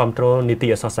លរួមគាំទ្រនីតិ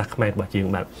អក្សរសាស្ត្រខ្មែររបស់យើង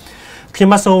បាទខ្ញុំ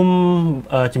បាទសូម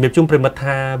ជំរាបជូនប្រិមិត្ត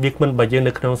ថាវាគ្មិនរបស់យើង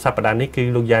នៅក្នុងសប្តាហ៍នេះគឺ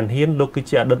លោកយ៉ានហ៊ានលោកគឺ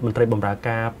ជាអតីតមន្ត្រីបម្រើ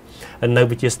ការនៅ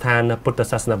វិទ្យាស្ថានពុទ្ធ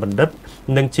សាសនាបណ្ឌិត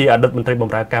និងជាអតីតមន្ត្រីប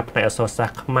ម្រើការផ្នែកអក្សរសាស្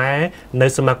ត្រខ្មែរនៅ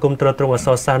សមាគមត្រួតត្រងអក្ស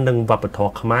រសាស្ត្រនិងវប្បធ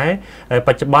ម៌ខ្មែរប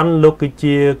ច្ចុប្បន្នលោកគឺ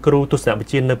ជាគ្រូទស្សនវិ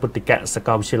ជ្ជានៅពុទ្ធិកសាក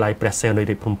លវិទ្យាល័យព្រះសីហនុរា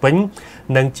ជភ្នំពេញ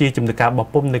និងជាជំនួយការបោះ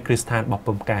ពុម្ពនៅគ្រឹះស្ថានបោះ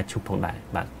ពុម្ពការជួផងដែរ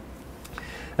បាទ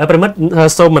ប្រិមិត្ត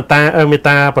សូមមេត្តា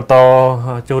បន្ត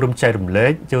ចូលរួមចែករំលែ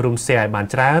កចូលរួម share ឲ្យបាន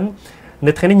ច្រើន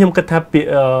នៅថ្ងៃនេះខ្ញុំគិតថាពាក្យ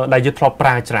ដែលយើងធ្លាប់ប្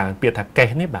រើច្រើនពាក្យថាកេះ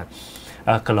នេះបាទ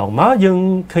កន្លងមកយើង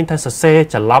ឃើញថាសរសេរ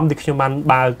ច្រឡំដូចខ្ញុំបាន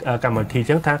បើកម្មវិធីអញ្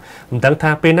ចឹងថាមិនដឹងថា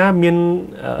ពេលណាមាន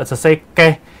សរសេរ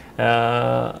កេះ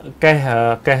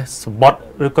កេះសម្បត្តិ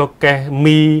ឬក៏កេះ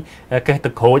មីកេះទឹ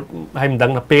កក្រូចហើយមិនដឹ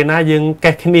ងថាពេលណាយើង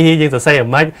កេះគ្នាយើងសរសេរ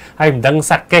មិនហើយមិនដឹង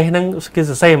សាក់កេះហ្នឹងគេ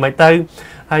សរសេរមិនទៅ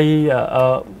ហើយ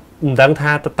មិនដឹង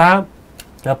ថាតើ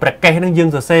ប្រកេះហ្នឹងយើង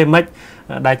សរសេរមិន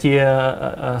ដែលជា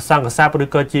សង្កស័ព្ទឬ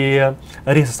ក៏ជា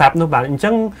រាជស័ព្ទនោះបាទអញ្ចឹ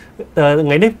ងថ្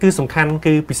ងៃនេះគឺសំខាន់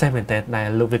គឺពិសេសមែនតើដែល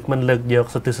លោកវិក្មិនលើកយក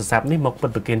សតិស័ព្ទនេះមកប្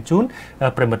រគិនជូន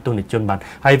ប្រិមិត្តទស្សនិកជនបាទ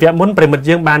ហើយវគ្គមុនប្រិមិត្ត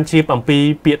យើងបានជ្រាបអំពី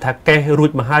ពាក្យថាកេះរួ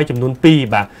ចមកហើយចំនួន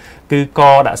2បាទគឺក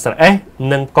ដាក់ស្រអេស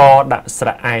និងកដាក់ស្រ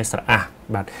អែស្រអាស់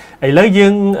បាទឥឡូវយើ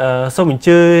ងសូមអញ្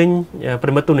ជើញប្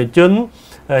រិមិត្តទស្សនិកជន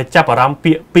ចាប់អារម្មណ៍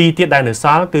ពាក្យ2ទៀតដែលនៅស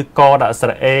ល់គឺកដាក់ស្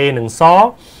រអេនិងស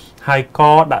ហើយក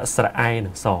ដាក់ស្រអែ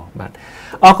និងសបាទ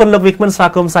អរគុណលោកវិក្មិនស្វា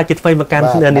គមន៍សាជាថ្មីមកកាន់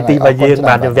នីតិរបស់យើង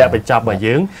បាទវគ្គបញ្ចប់របស់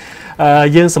យើង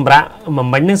សម្រាប់មួយ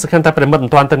មិញនេះសង្ឃឹមថាប្រិមិត្តមិ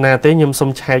នទាន់ទៅណាទេខ្ញុំសូម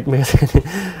ឆែកមើល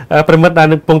ប្រិមិត្តដែល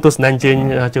នៅកំពុងទស្សនាជើញ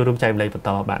ចូលរួមចែកម្លែកបន្ត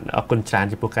បាទអរគុណច្រើន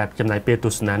ចំពោះការចំណាយពេលទ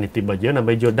ស្សនានីតិរបស់យើងដើម្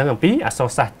បីយល់ដឹងអំពីអក្សរ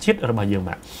សាស្ត្រជាតិរបស់យើង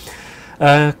បាទ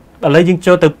ឥឡូវយើង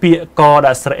ចូលទៅពាក្យក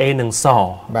ដាក់ស្រអេនិងស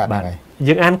បាទ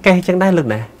យើងអានកេះចឹងដែរលោក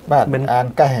ណាបាទមិនអាន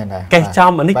កេះណាកេះ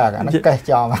ចំអានេះបាទអានេះកេះ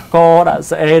ចំកដាក់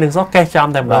ស្អេនឹងសោះកេះចំ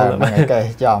តែម្ដងបាទកេះ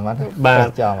ចំហ្នឹងបាទ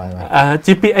ចំហើយ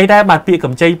ជាពាក្យអីដែរបាទពាក្យក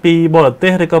ម្ចីពីបរទេ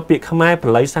សឬក៏ពាក្យខ្មែរប្រ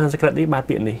ឡ័យសំស្ក្រឹតនេះបាទ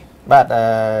ពាក្យនេះបាទ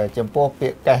ចំពោះពា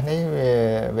ក្យកេះនេះ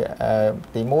វា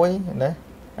ទី1ណា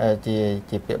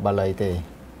ជាពាក្យបាលីទេ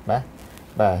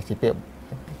បាទជាពាក្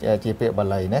យបា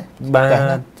លីណាបា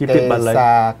ទជាពាក្យបាលី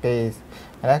សាគេ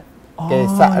ណាគេ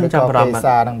សាក់ឬក៏គេ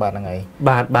សាហ្នឹងបាទហ្នឹងហើយ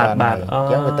បាទអ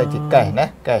ញ្ចឹងវាទៅជាកេះណា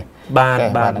កេះបាទ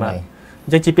ហ្នឹងហើយអ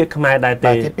ញ្ចឹងជាពាក្យខ្មែរដែរ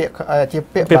ទេជាពាក្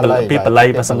យបាលីពាក្យបាលី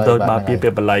បើសំទោសបាទពាក្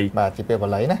យបាលីបាទជាពាក្យបា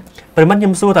លីណាប្រិមត្តខ្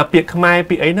ញុំសួរថាពាក្យខ្មែរ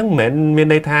ពាក្យអីហ្នឹងមិនមែនមាន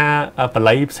ន័យថាបា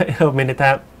លីផ្សេងមានន័យថា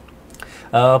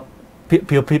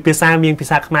ភាសាមានភា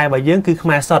សាខ្មែររបស់យើងគឺខ្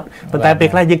មែរសុទ្ធប៉ុន្តែពេល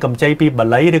ខ្លះយើងកម្ចីពីបា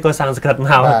លីឬក៏សំស្ក្រឹតម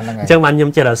កអញ្ចឹងបានខ្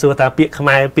ញុំចេះតែសួរថាពាក្យខ្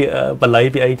មែរពាក្យបាលី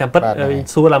ពាក្យអីតាមពិត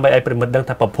សួរដើម្បីឲ្យប្រិមិត្តដឹង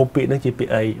ថាប្រភពពាក្យហ្នឹងជាពាក្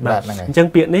យអីបាទអញ្ចឹង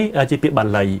ពាក្យនេះជាពាក្យបា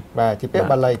លីបាទជាពាក្យ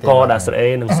បាលីទេកដាក់ស្រអេ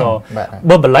និងស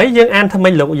បើបាលីយើងអានថ្មិ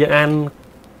ញលោកយើងអាន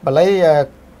បាលី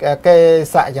គេ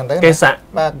សាក់អញ្ចឹងទៅគេសាក់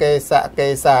បាទគេសាក់គេ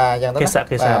សាអញ្ចឹងទៅគេសាក់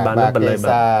គេសាបាទបាលីបា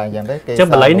ទអញ្ចឹងទៅគេ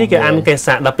បាលីនេះគេអានគេ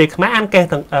សាក់ដល់ពេលខ្មែរអានកេះ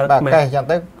ទាំងបាទកេះអញ្ចឹង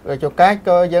ទៅចូលកាច់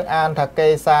ក៏យើងអានថាគេ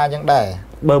សាអញ្ចឹងដែរ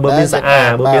បើមានស្អា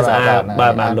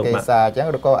បាទលោកគេសាអញ្ចឹង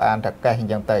ឬក៏អានថាកេះអ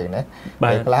ញ្ចឹងទៅណា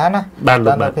ពេលខ្លះណា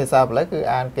បាទភាសាបាលីគឺ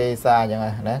អានគេសាអញ្ចឹង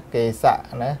ណាគេសាក់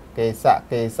ណាគេសាក់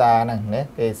គេសាហ្នឹងណា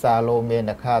គេសាលោមាន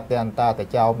នខាទន្តាត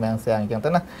ចៅមៀងសៀងអញ្ចឹងទៅ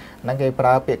ណាហ្នឹងគេប្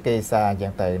រើពាក្យគេសាអញ្ចឹ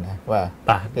ងទៅណាបាទ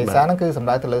គេសាហ្នឹងគឺសំ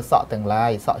ដៅទៅលើសក់ទាំងឡា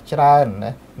យសក់ច្រើន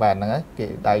ណាបាទហ្នឹងហើយគេ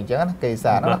ដៃអញ្ចឹងណាគេ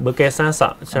សាហ្នឹងបើគេសាស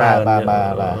ក់ច្រើនបាទ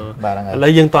ហ្នឹងហើយឥឡូ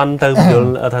វយើងតន់ទៅយល់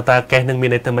ថាតើកេះនឹងមាន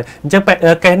ន័យទៅមិនអញ្ចឹង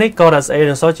កេះនេះក៏រស្អេ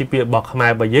នឹងសជាពាក្យរបស់ខ្មែ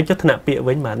ររបស់យើងចុះថ្នាក់ពាក្យ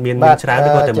វិញបាទមានច្រើនឬ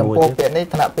ក៏តែមួយចំពោះពាក្យនេះ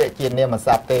ថ្នាក់ពាក្យជានាម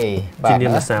ស័ព្ទទេបាទជានា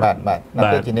មស័ព្ទបាទ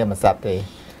ពាក្យជានាមស័ព្ទទេ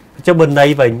ចុះបើន័យ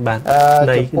វិញបាទ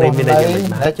ន័យមានន័យយ៉ាងម៉េច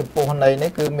បាទចំពោះន័យនេះ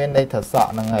គឺមានន័យថាសក់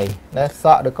ហ្នឹងហើយណាស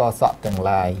ក់ឬក៏សក់ទាំង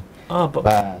ឡាយ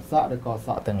បាទសក់ឬក៏ស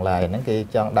ក់ទាំងឡាយហ្នឹងគេ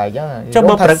ចង់ដៃអញ្ចឹងចុះ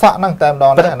បើសក់ហ្នឹងតែម្ដ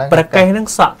ងហ្នឹងប្រកេះហ្នឹង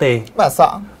សក់ទេបាទស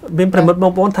ក់មានប្រិមិត្តប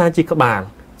ងប្អូនថាជាក្បាល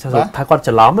ថាគាត់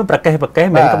ច្រឡំប្រកេះ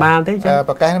មិនក្បាលទេចឹង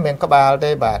ប្រកេះមិនក្បាលទេ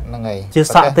បាទហ្នឹងហើយជា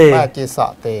សក់ទេបាទជាស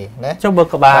ក់ទេណាចុះបើ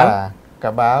ក្បាល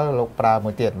ក្បាលលោកប្រើមួ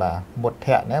យទៀតបាទមុត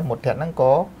ធៈណាមុតធៈហ្នឹង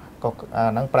ក៏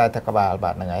ហ្នឹងប្រែថាក្បាល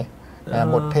បាទហ្នឹងហើយ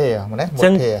មុតធៈណាមុតធៈចឹ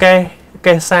ង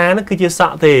កេះសាហ្នឹងគឺជាស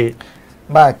ក់ទេ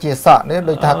បាទជាសក់នេះ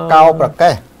ដូចថាកោប្រ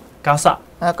កេះកោសក់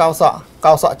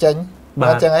កោសក់ចេញ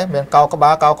បាទអញ្ចឹងហ្នឹងមានកោក្បា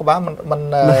លមិន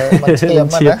ស្ទាម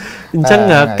ណាអញ្ចឹង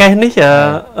កេះនេះជា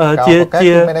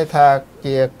មានន័យថា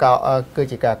ជាកោគឺ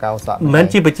ជាការកោសក់មិនមែន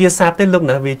ជាបជាស័ព្ទទេលោក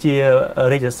ណាវាជា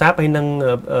រាជស័ព្ទហើយនឹង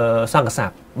សង្ឃស័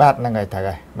ព្ទបាទហ្នឹងហើយត្រូវ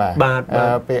ហើយបាទ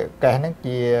ពាក្យកេះហ្នឹង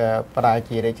ជាប្រើ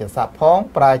ជារាជស័ព្ទផង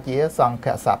ប្រើជាសង្ឃ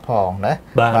ស័ព្ទផងណា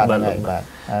បាទ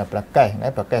ប្រកេះណា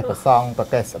ប្រកេះប្រសងប្រ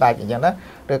កេះស្ដេចអញ្ចឹងណា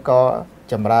ឬក៏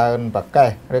ចម្រើនប្រកេះ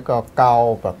ឬក៏កោ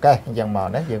ប្រកេះអញ្ចឹងមក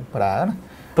ណាយើងប្រើណា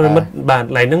ប្រិមិត្តបាទ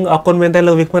ឡៃហ្នឹងអរគុណមែនតើ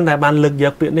លោកវិក្មិនដែលបានលើកយ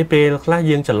កពាក្យនេះពេលខ្លះ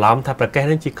យើងច្រឡំថាប្រកេះ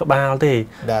នេះជាក្បាលទេ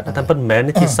តែពិតមិនមែន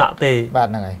ជាសក់ទេបាទ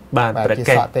ហ្នឹងហើយបាទប្រ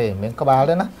កេះសក់ទេមានក្បាល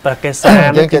ទេណាប្រកេះសា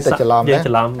យើងគេទៅច្រឡំ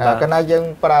កាលណាយើង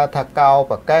ប្រើថាកោ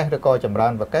ប្រកេះឬក៏ចម្រើ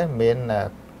នប្រកេះមាន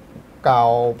កោ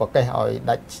ប្រកេះឲ្យ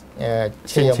ដាច់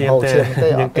ឈាមហូរឈាមទេ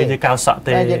យើងគេជាកោសក់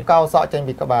ទេយើងកោសក់ចេញ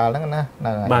ពីក្បាលហ្នឹងណាហ្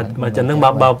នឹងហើយបាទចឹងហ្នឹង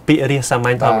បើពាក្យរាសសាម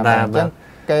ញ្ញធម្មតាបាទ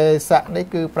គេសាក់នេះ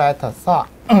គឺប្រែថាសក់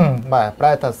បាទប្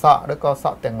រែថាសក់ឬក៏ស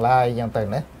ក់ទាំងឡាយអញ្ចឹងទៅ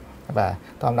ណា បាទ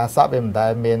ធម្មតាសក់វាមិនដែ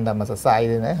លមានតែមួយសរសៃ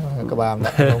ទេណាក្បាល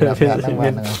ក្នុងដាក់ហ្នឹងបា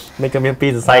ទហ្នឹងមិនក៏មានពី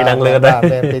រសរសៃឡើងលើដែរ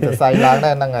មានពីរសរសៃឡើង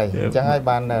ដែរហ្នឹងហើយអញ្ចឹងហើយ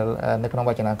បាននៅក្នុង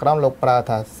វចនានុក្រមលោកប្រើ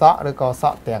ថាសក់ឬក៏ស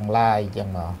ក់ទាំងឡាយអញ្ចឹង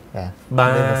មកបាទ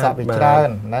មានសក់ពីច្រើន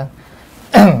ណា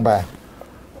បាទ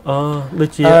ដូច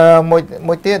ជា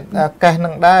មួយទៀតកេះនឹ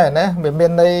ងដែរណាវាមា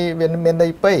នន័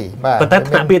យពីរបាទប៉ុន្តែ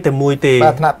ថ្នាក់ពាក្យតែមួយទេ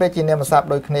បាទថ្នាក់ពាក្យជានាមសព្ទ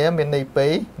ដូចគ្នាមានន័យពី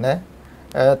រណា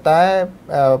តែ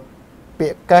ពា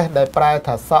ក្យកេះដែលប្រែ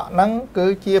ថាសក់ហ្នឹងគឺ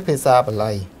ជាភាសាបា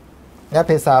លីណា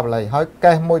ភាសាបាលីហើយ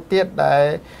កេះមួយទៀតដែល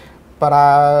ប្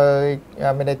រើ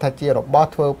មានន័យថាជារបស់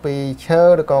ធ្វើពីឈើ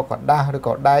ឬក៏กระดาษឬ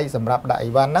ក៏ដែកសម្រាប់ដាក់អី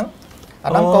វ៉ាន់ហ្នឹងអា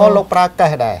ហ្នឹងក៏លោកប្រើ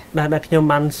កេះដែរដែលខ្ញុំ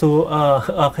បានសួរ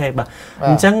អូខេបាទអ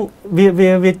ញ្ចឹងវា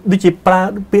ដូចជាប្រើ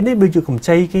ពាក្យនេះដូចជាកម្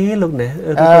ចីគេលោកណា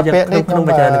ពាក្យនេះក្នុងប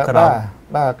ច្ចេកទេសក្រម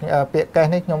បាទពាក្យកេះ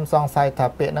នេះខ្ញុំសង្ស័យថា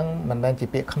ពាក្យហ្នឹងមិនមែនជា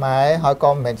ពាក្យខ្មែរហើយក៏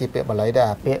មិនមែនជាពាក្យបាលីដែ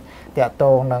រពាក្យតាក់ទ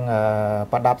ងនឹង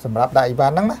ប្រដាប់សម្រាប់ដាក់អីវ៉ា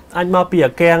ន់ហ្នឹងណាអាចមកពី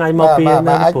អាកែងអាចមកពីអា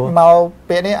ចមក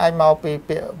ពាក្យនេះអាចមកពី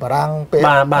ពាក្យបារាំងពាក្យ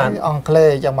អង់គ្លេស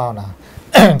អញ្ចឹងមកណា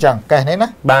អញ្ចឹងកេះនេះណា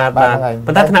បាទ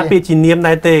ប៉ុន្តែថ្នាក់ពាក្យជានាម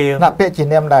ដែរទេថ្នាក់ពាក្យជា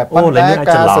នាមដែរប៉ុន្តែ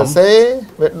ការសរសេរ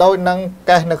វាដូចនឹង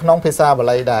កេះនៅក្នុងភាសាបា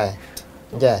លីដែរ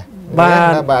ចាបា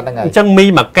ទហ្នឹងហើយអញ្ចឹងមី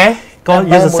មួយកេះក៏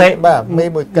យើងសរសេរបាទមី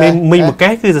មួយកេះមីមួយ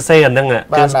កេះគឺសរសេរអាហ្នឹង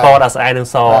គឺស្កដាក់ស្អែកនឹង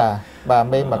សបាទ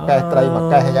មីមួយកេះត្រីមួយ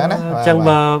កេះអញ្ចឹងណាអញ្ចឹង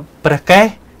បើព្រះកេះ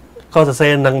ក៏សរសេ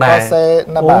រនឹងដែរ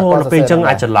អូពេលអញ្ចឹង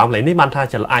អាចច្រឡំឡើយនេះបានថា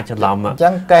អាចច្រឡំអញ្ចឹ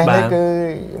ងកេះនេះគឺ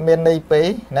មានន័យពីរ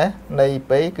ណាន័យ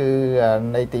ពីរគឺ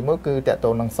ន័យទី1គឺតកតូ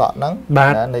ននឹងសក់ហ្នឹង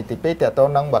ន័យទី2តកតូន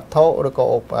នឹងវត្ថុឬក៏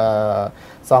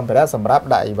សម្ភារៈសម្រាប់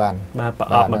ដាក់អីវ៉ាន់បាទប្រ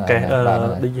អប់មួយកេះ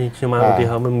ដូចខ្ញុំមកឧទា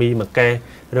ហរណ៍មីមួយកេះ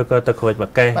ឬក៏ទឹកក្រូចមួ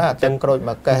យកេះអញ្ចឹងក្រូច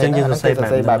មួយកេះអញ្ចឹងយើងសរសេ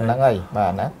របែបហ្នឹងហើយបា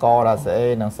ទណាកដល់ស្អេ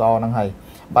នឹងសហ្នឹងហើយ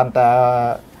បានតែ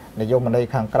និយមន័យ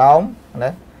ខាងក្រោម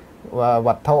ណាវ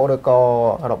ត្ថុឬក៏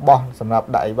របស់សម្រាប់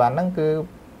ដាក់អីវ៉ាន់ហ្នឹងគឺ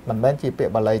មិនមែនជាពាក្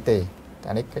យបាលីទេ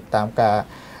អានេះតាមការ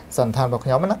សន្និដ្ឋានរបស់ខ្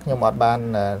ញុំណាខ្ញុំអត់បាន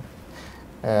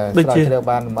ដូចជា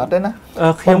បានអត់ទេណា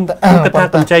ខ្ញុំគិតថា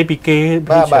កម្ចីពីគេ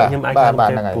ខ្ញុំអាចថា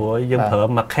ព្រោះយើងប្រើ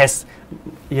Marques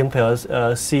យើងប្រើ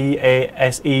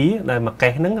CASE ដែល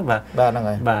Marques ហ្នឹងបាទហ្នឹង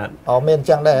ហើយបាទមានអញ្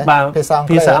ចឹងដែរភាសា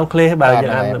អង់គ្លេសបាទយើ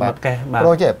ងអាន Marques បាទព្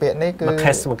រោះជាពាក្យនេះគឺ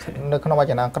នៅក្នុងវ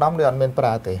ចនានុក្រមឬអត់មានប្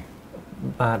រើទេ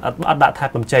បាទអត់ដាក់ថា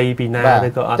កម្ចីពីណាឬ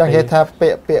ក៏អត់ចឹងនិយាយថាពា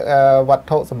ក្យវត្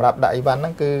ថុសម្រាប់ដាក់អីវ៉ាន់ហ្នឹ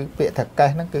ងគឺពាក្យថាកេះ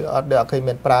ហ្នឹងគឺអត់ឃើញ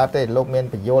មានប្រើទេលោកមាន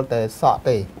បញ្យល់តែសក់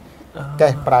ទេ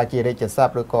កេះប្រើជារាជស័ព្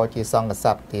ទឬក៏ជាសង្ឃ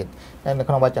ស័ព្ទទៀតហើយនៅ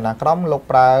ក្នុងវចនានុក្រមលោក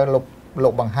ប្រើលោ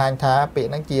កបង្ហាញថាពាក្យ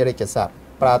ហ្នឹងជារាជស័ព្ទ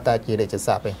ប្រើតែជារាជ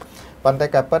ស័ព្ទទេប៉ុន្តែ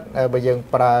ការពិតបើយើង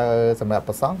ប្រើសម្រាប់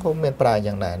ប្រសងក៏មានប្រើ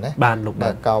យ៉ាងដែរណាបាទលោក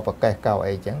បាទកោប្រកេះកោ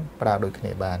អីចឹងប្រើដូចគ្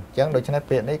នាបានអញ្ចឹងដូច្នេះ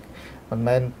ពាក្យនេះមិន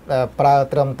មែនប្រើ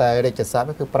ត្រឹមតែរាជស័ព្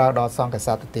ទគឺប្រើដល់សង្ឃ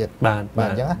ស័ព្ទទៅទៀតបាទ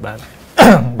អញ្ចឹងបាទ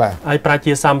បាទហើយប្រើ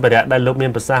ជាសម្ភារៈដែលលោកមា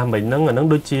នប្រសាសន៍មិញហ្នឹងអាហ្នឹង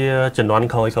ដូចជាជំនាន់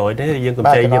ក្រោយទេយើងក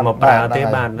ម្ចីយើងមកប្រើទេ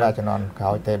បាទជំនាន់ក្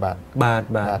រោយទេបាទ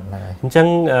អញ្ចឹង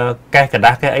កេះกระด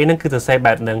าษកេះអីហ្នឹងគឺសរសេរ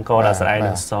បែបហ្នឹងក៏ដល់ស្រ័យ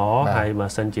នឹងសហើយបើ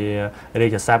សិនជារា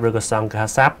ជស័ព្ទឬក៏សង្ឃ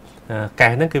ស័ព្ទកេះ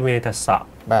ហ្នឹងគឺមានថាសក់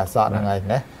បាទសក់ហ្នឹងហើយ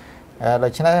ណាដូ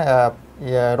ច្នេះ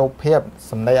រូបភាព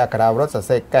សម្ដីអក្ខរាវិរុទ្ធសរ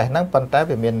សេរកេះហ្នឹងប៉ុន្តែ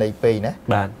វាមានន័យពីរណា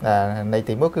បាទន័យ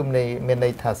ទី1គឺមានន័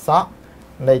យថាសក់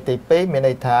ន័យទី2មាន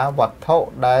ន័យថាវត្ថុ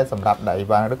ដែលសម្រាប់ដាក់អី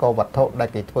វ៉ាន់ឬក៏វត្ថុដែល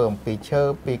គេធ្វើអំពីឈើ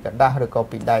ពីกระดาษឬក៏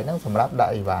ពីដែកហ្នឹងសម្រាប់ដា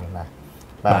ក់អីវ៉ាន់ណា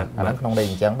បាទអាហ្នឹងក្នុងន័យ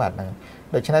អញ្ចឹងបាទហ្នឹង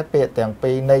ដូច្នេះពាក្យទាំង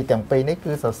ពីរន័យទាំងពីរនេះ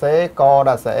គឺសរសេរក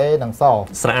ដាក់ស្អេនិងស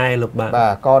ស្រែលោកបាទបា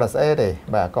ទកដាក់ស្អេទេ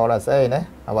បាទកដាក់ស្អេណា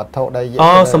វត្ថុដែល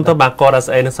សុំទៅបាទកដាក់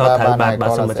ស្អេនិងសត្រូវបា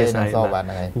ទសុំអធិស្ឋានបាទ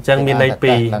អញ្ចឹងមានន័យ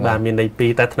ពីរបាទមានន័យពី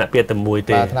រតែថ្នាក់ពាក្យតែមួយ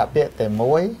ទេបាទថ្នាក់ពាក្យតែ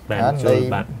មួយហើយន័យ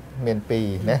មានពីរ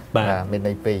ណាបាទមាន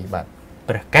ន័យពីរបាទ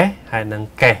ព្រះកេះហើយនឹង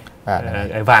កេះ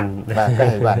អីវ៉ាន់បាទកេះ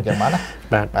អីវ៉ាន់ចាំមកណា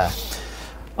បាទ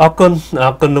អរគុណ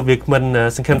លោកវាគ្មិន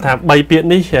សង្ឃឹមថា3ពាក្យ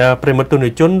នេះប្រិមត្តទុន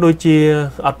ជនដូចជា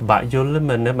អត់ពិបាកយល់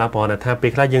មែនទេបាទព្រោះថាពេ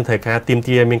លខ្លះយើងត្រូវការទៀម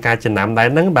ទាមានការចំណាំដែរ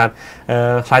ហ្នឹងបាទ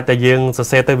ខ្លាចតែយើងសរ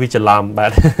សេរទៅវាច្រឡំបា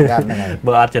ទ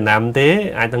បើអត់ចំណាំទេ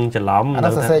អាចនឹងច្រឡំអា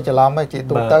នោះសរសេរច្រឡំឯងជា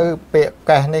ទូទៅពាក្យ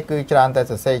កេះនេះគឺច្រើនតែ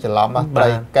សរសេរច្រឡំត្រី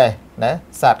កេះណា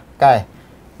សត្វកេះ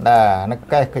នឹង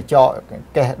កេះកញ្ចក់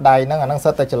កេះដៃហ្នឹងអាហ្នឹងសិ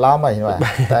តតែច្រឡំហីបាទ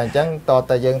តែអញ្ចឹងត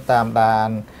តែយើងតាមដាន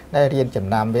ដែលរៀនចំ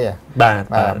ណាំវាបាទ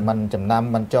มันចំណាំ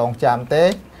มันចងចាំទេ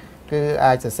គឺ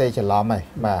អាចសរសេរច្រឡំហី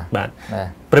បាទ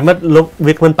ប្រិមិត្តលោក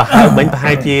វាគ្មិនប្រហែលមិញប្រ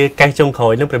ហែលជាកេះចុងក្រោ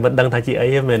យនឹងប្រិមិត្តដឹងថាជាអី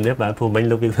មែនទេបាទព្រោះមិញ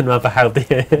លោកវាគ្មិនមកប្រហែលទេឥ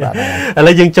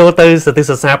ឡូវយើងចូលទៅសតិ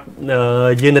សសាស្ត្រ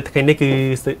យើងនៅថ្ងៃនេះគឺ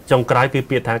ចុងក្រោយគឺ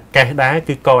ពាក្យថាកេះដែរ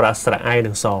គឺកដាក់ស្រអែ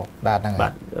នឹងសបាទហ្នឹងបា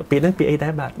ទពាក្យហ្នឹងពាក្យអីដែ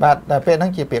របាទបាទពាក្យហ្នឹ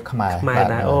ងជាពាក្យខ្មែរ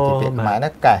ដែរអូពាក្យខ្មែរ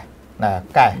ណាកេះណា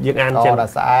កេះយើងអានចឹងកដា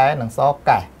ក់ស្រអែនឹងស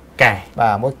កេះ កែបា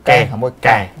ទមួយកែមួយ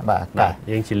កែបាទកែ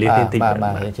យើងជាលៀកទីបាទ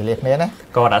យើងជាលៀកគ្នាណា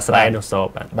ក៏ដាក់ស្រែនោះស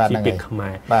បាទជាពាក្យខ្មែ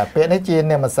របាទពាក្យនេះជា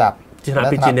នាមស័ព្ទជា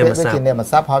ពាក្យជានាមស័ព្ទជានាម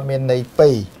ស័ព្ទហើយមានន័យ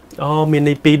2អូមាន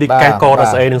ន័យ2ដូចកែកដា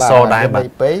ក់ស្អីនឹងសដែរបាទ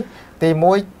ទី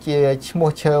1ជាឈ្មោះ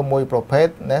ឈើមួយប្រភេទ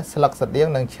ណាស្លឹកស្តៀង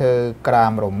នឹងឈើក្រា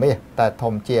មរមាសតែ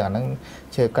ធំជាងអាហ្នឹង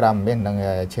ឈើក្រាមរមាសនឹង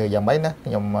ឈើយ៉ាងម៉េចណា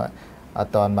ខ្ញុំអ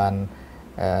ត់ទាន់បាន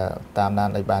តាមដាន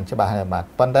ឲ្យបានច្បាស់ទេបាទ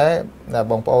ប៉ុន្តែ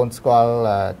បងប្អូនស្គាល់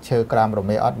ឈើក្រាមរ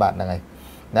មាសអត់បាទហ្នឹងហើយ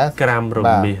ណាក្រាមរ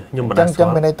មាសខ្ញុំមិនដឹងស្គាល់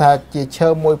អញ្ចឹងមានន័យថាជាឈើ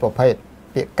មួយប្រភេទ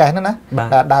ពាក្យកេះហ្នឹងណា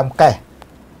ដើមកេះ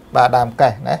បាទដើម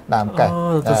កេះណាដើមកេះ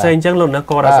សរសេរអញ្ចឹងលោកណា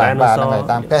ក៏ដាក់ស្អែននោះស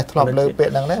ដើមកេះធ្លាប់លើពាក្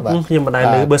យហ្នឹងទេបាទខ្ញុំមិនដែល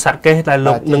លើបើសัตว์កេះតែ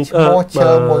លោកនឹងឈើ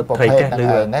មួយប្រភេទហ្នឹង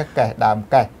ហើយណាកេះដើម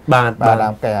កេះបាទដើ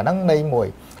មកេះអាហ្នឹងន័យ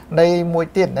មួយ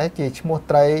ទៀតណាជាឈ្មោះ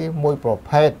ត្រីមួយប្រ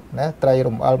ភេទណាត្រី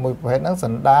រំអិលមួយប្រភេទហ្នឹងស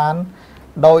ណ្ដាន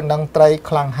ដោយនឹងត្រី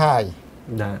ខ្លាំងហាយ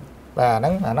បាទ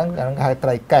អាហ្នឹងហៅត្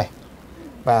រីកេះ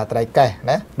បាទត្រីកេះ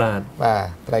ណាបាទ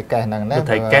ត្រីកេះហ្នឹងណា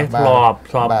ត្រីកេះធ្លាប់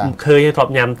ឃើញធ្លា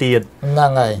ប់ញ៉ាំទៀតហ្នឹ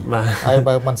ងហើយហើយ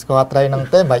បើមិនស្គាល់ត្រីហ្នឹង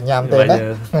ទេមិនញ៉ាំទេ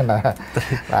ណា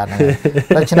បាទ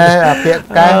ដូច្នេះពាក្យ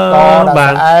កេះក៏ដា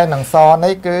ក់ស្អែនឹងស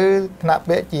នេះគឺថ្នាក់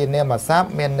ពាក្យជានាមស័ព្ទ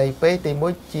មានន័យ2ទី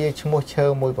1ជាឈ្មោះឈើ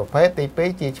មួយប្រភេទទី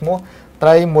2ជាឈ្មោះត្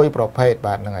រីមួយប្រភេទ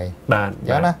បាទហ្នឹងហើយបាទអញ្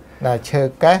ចឹងណាដែលឈើ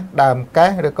កេះដើម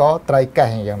កេះឬក៏ត្រីកេះ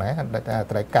អញ្ចឹងណា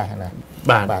ត្រីកេះណា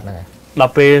បាទហ្នឹងហើយដ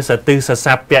ល់ពេលសទិស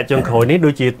ស័ព្ទពាក់ចុងក្រោយនេះ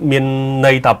ដូចជាមាន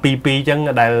ន័យតែ2អញ្ចឹង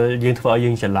ដែលយើងធ្វើឲ្យ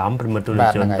យើងច្រឡំប្រិមិត្តទូរ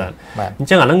ជនបាទអញ្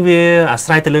ចឹងអាហ្នឹងវាអាស្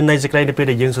រ័យទៅលើន័យសេចក្តីនៅពេល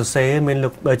ដែលយើងសរសេរមាន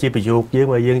ជាប្រយោគយើង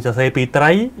បើយើងសរសេរពីត្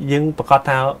រីយើងប្រកាស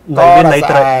ថាមានន័យ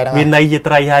ត្រីមានន័យជា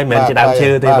ត្រីហើយមិនមែនជាដើមឈើ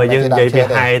ទេបើយើងនិយាយពី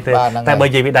ហែទេតែបើ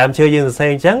និយាយពីដើមឈើយើងសរសេរ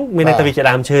អញ្ចឹងមានន័យថាវាជា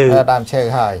ដើមឈើ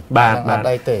ហើយបាទ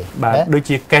ដូច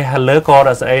ជាកេះលើក៏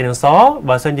ដាក់ស្អីនឹងស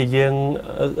បើសិនជាយើង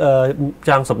ច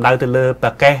ង់សំដៅទៅលើប្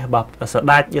រកេះរបស់ស្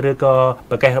ដេចឬក៏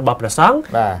ប្រកេះរបស់ព្រះសង្ឃ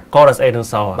ក៏រស្អីនឹង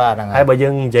សហើយបើយើ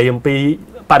ងនិយាយអំពី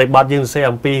បរិបត្តិយើងសរសេរ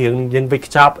អំពីរឿងយើងវិ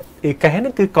ខ្ចប់កេះហ្នឹ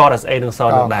ងគឺក៏រស្អីនឹងស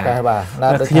នឹងដែរ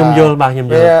ខ្ញុំយល់បាទខ្ញុំ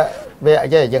យល់វា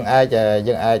យើងអាច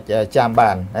ចាំ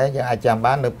បានយើងអាចចាំ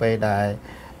បាននៅពេលដែល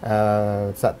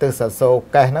សទិសសូ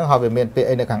កេះហ្នឹងហើយវាមានពាក្យ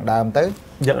អីនៅខាងដើមទៅ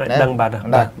យើងអាចដឹងបាទ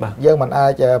យើងមិនអា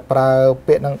ចប្រើ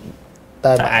ពាក្យហ្នឹង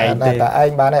តែឯ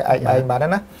ងបានឯងបាន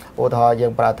ណាឧទាហរណ៍យើ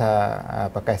ងប្រើថា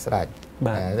ប្រកេះស្ដេច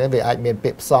បាទវាអាចមាន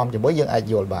ពាក្យផ្សំជាមួយយើងអាច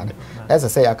យល់បានតែស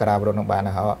រសេរអក្ខរាវិរុទ្ធនឹងបាន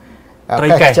ណាហ៎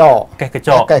កេះកញ្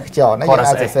ចក់ណាយើង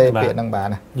អាចសរសេរពាក្យនឹងបាន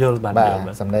ណាយល់បាទ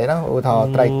សំន័យហ្នឹងឧទាហរណ៍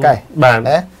ត្រីកេះ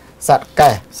ណាសត្វ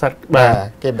កេះបាទ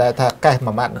គេដែរថាកេះ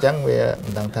មួយម៉ាត់អញ្ចឹងវាមិ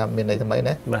នដឹងថាមានន័យថ្មី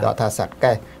ណាគាត់ថាសត្វ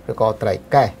កេះឬក៏ត្រី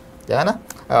កេះអញ្ចឹងណា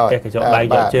កេះកញ្ចក់ដៃយ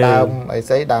កជើងដើមអី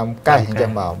ស្អីដើមកេះអញ្ចឹ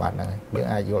ងមកបាទហ្នឹងយើង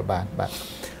អាចយល់បានបាទ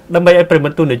ដើម្បីឲ្យប្រិម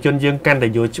ត្តទូនជនយើងកាន់តែ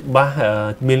យល់ច្បាស់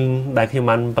មានដែលខ្ញុំ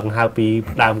បានបង្ហើបពី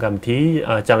ដើមកម្មវិធី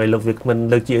ចង់ឲ្យលោកវិក្មិន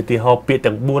លើកជាឧទាហរណ៍ពាក្យ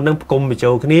ទាំង4ហ្នឹងផ្គុំបញ្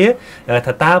ចូលគ្នា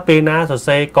ថាតើពេលណាសរ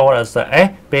សេរកដាក់ស្អេស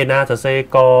ពេលណាសរសេរ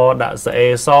កដាក់ស្អេ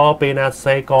សពេលណាសរ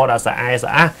សេរកដាក់ស្អែ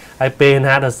ស្អាហើយពេល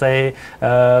ណាសរសេរ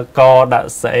កដាក់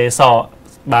ស្អេស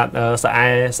បាទស្អែ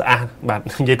ស្អាបាទ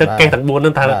និយាយទៅកេះទាំង4ហ្នឹ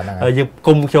ងថាយើង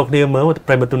គុំចូលគ្នាមើល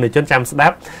ប្រិមត្តទូនជនចាំស្ដា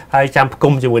ប់ហើយចាំផ្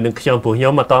គុំជាមួយនឹងខ្ញុំព្រោះខ្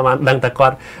ញុំអត់បានដឹងតែគា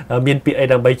ត់មានពាក្យអី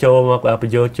ដើម្បីចូលមកប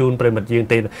ញ្យោជូនប្រិមត្តយើង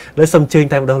ទេលើសូមជើញ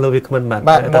តែម្ដងលោកវាគ្មិនបាទ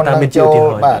តែមានជាឧទាហ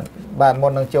រណ៍បាទមុ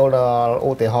ននឹងចូលដល់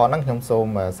ឧទាហរណ៍ហ្នឹងខ្ញុំសូម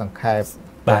សង្ខេប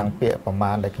បានពាក្យប្រ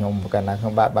មាណដែលខ្ញុំកណ្ដាលខ្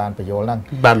ញុំបានបញ្យល់ហ្នឹង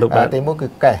បាទលោកបាទទី1គឺ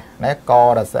កេះណាក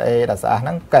ដាក់ស្អេដាក់ស្អាហ្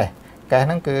នឹងកេះ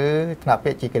ហ្នឹងគឺថ្នាក់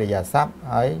ពាក្យជាកិរិយាសព្ទ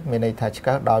ហើយមានន័យថាឆ្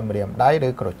កឹះដោយម្រាមដៃឬ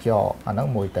ក្រចកអាហ្នឹង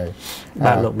មួយទៅ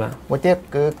បាទលោកបាទមួយទៀត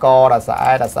គឺកដាក់ស្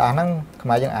អែដាក់ស្អាហ្នឹងខ្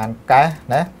មែរយើងអានកេះ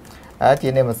ណាជា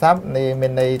នាមសព្ទនេះមា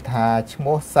នន័យថាឈ្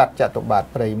មោះសត្វចតុបត្តិ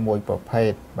ព្រៃមួយប្រភេ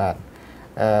ទបាទ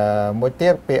មួយទៀ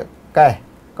តពាក្យកេះ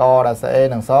កដាក់ស្អេ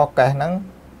នឹងសកេះហ្នឹង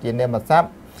ជានាមសព្ទ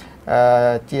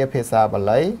ជាភាសាបា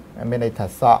លីមានន័យថា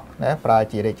សក់ណាប្រើ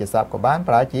ជារាជសព្ទក៏បាន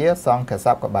ប្រើជាសង្ឃស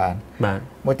ព្ទក៏បានបាទ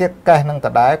មួយទៀតកេះនឹងត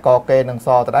ដែរកកេនឹងស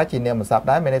តដែរជានាមសព្ទ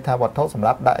ដែរមានន័យថាវត្ថុសម្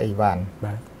រាប់ដាក់អីវ៉ាន់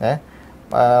បាទណា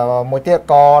មួយទៀត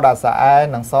កដាក់ស្អែ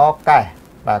នឹងសកេះ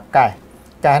បាទកេះ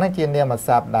ហ្នឹងជានាមស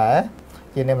ព្ទដែរ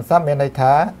ជានាមសព្ទមានន័យ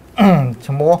ថា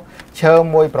ឈ្មោះឈើ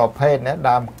មួយប្រភេទណា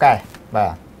ដើមកេះបា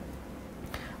ទ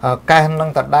កេះនឹង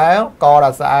តដែរកដា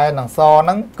ក់ស្អែនឹងសហ្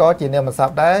នឹងក៏ជានាមស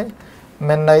ព្ទដែរ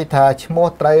មានន័យថាឈ្មោះ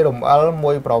ត្រីរំអិល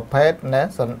មួយប្រភេទណា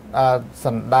ស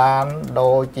ណ្ដាន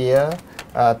ដូចជា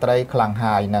ត្រីខ្លាំង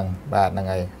ហាយហ្នឹងបាទហ្នឹង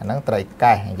ហើយអាហ្នឹងត្រី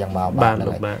កេះអញ្ចឹងមកបាទហ្នឹង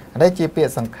ហើយនេះជាពាក្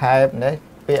យសង្ខេបនេះ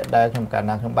ពាក្យដែលខ្ញុំកាល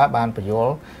ណាខ្ញុំបានបញ្យ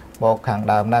ល់មកខាង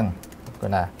ដើមហ្នឹងគ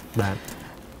ណាបាទ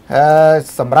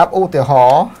សម្រាប់ឧទាហ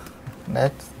រណ៍ណា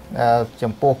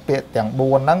ចំពោះពាក្យទាំង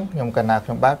4ហ្នឹងខ្ញុំកាលណាខ្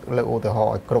ញុំលើកឧទាហរ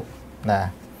ណ៍ឲ្យគ្រប់ណា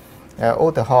ឧ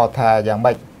ទាហរណ៍ថាយ៉ាង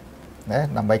ម៉េចណា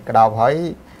ដើម្បីក្តោបហើយ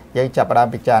យើងចាប់ផ្ដើម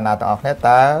ពិចារណាទាំងអស់គ្នា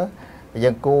តើ យើ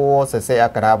ងគួរសរសេរអ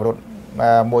ក្ខរាវិរុទ្ធ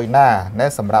មួយណាណា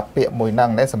សម្រាប់ពាក្យមួយហ្នឹង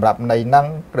ណាសម្រាប់ន័យហ្នឹង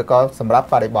ឬក៏សម្រាប់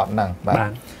បរិបទហ្នឹងបាទ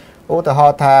ឧទាហ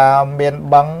រណ៍ថាមាន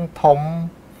បឹងធំ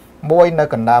មួយនៅ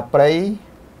កណ្ដាលព្រៃ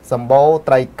សម្បូរ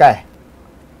ត្រីកេះ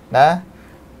ណា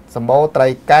សម្បូរត្រី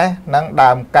កេះនិង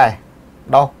ដើមកេះ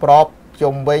ដោះប្រប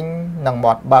ជុំវិញនឹង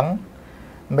មាត់បឹង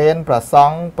មានប្រស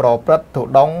ង់ប្រព្រឹត្តទុ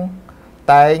ដង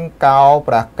តែងកោ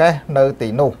ប្រកេះនៅទី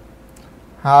នោះ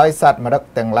ហើយសត្វមរឹក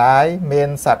ទាំងឡាយមាន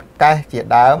សត្វកេះជា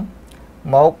ដើម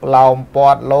មកឡោមព័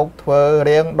ទ្ធលោកធ្វើ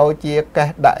រៀងដូចជាកេះ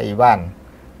ដាក់អីវ៉ាន់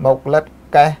មកលិត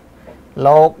កេះ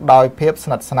លោកដោយភាពស្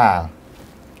និទ្ធស្នាល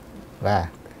បាទ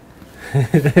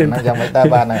យ៉ាងមិនដែរ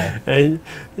បាទហ្នឹង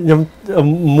ខ្ញុំ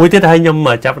មួយទៀតឲ្យខ្ញុំ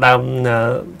ចាប់ដើម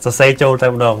សរសេរចូលតែ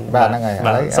ម្ដងបាទហ្នឹងហើយ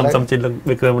បាទសុំជិះលើ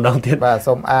កគ្រឿងម្ដងទៀតបាទ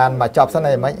សូមអានមកចប់សិន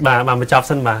អីមិនបាទមកចប់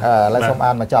សិនបាទឥឡូវសូម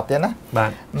អានមកចប់ទៀតណាបា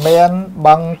ទមាន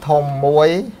បឹងធំមួយ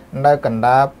នៅកណ្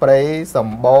ដាលព្រៃស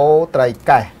ម្បូរត្រី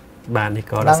កេះបាទនេះ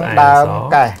ក៏ស្អាតដើម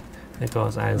កេះនេះក៏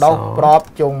ស្អាតដោះប្រប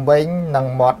ជុំវិញនឹង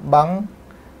មាត់បឹង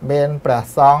មានព្រះ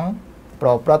សង្ឃប្រ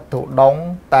ព្រឹត្តទុដង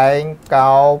តែង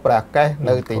កោប្រកេះ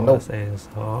នៅទីនោះ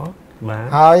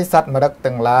ហើយសត្វមរឹក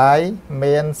ទាំងឡាយ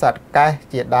មានសត្វកេះ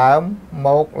ជាដើមម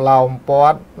កឡោមព័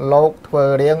ទ្ធលោកធ្វើ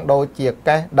រៀងដូចជា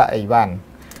កេះដាក់អីវ៉ាន់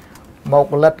មក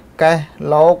លិតកេះ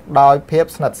លោកដោយភាព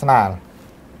ស្និទ្ធស្នាល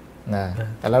ណា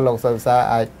ឥឡូវលោកសិក្សា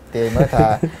អាចទាយមើលថា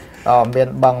មាន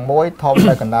បឹងមួយធំ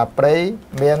នៅកណ្ដាលព្រៃ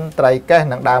មានត្រីកេះ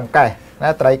និងដើមកេះណា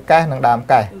ត្រីកេះនិងដើម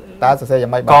កេះតើសរសេរយ៉ា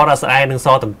ងម៉េចបាទករស្អែនឹងស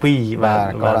ទាំងពីរបា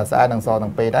ទករស្អែនឹងស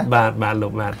ទាំងពីរណាបាទលោ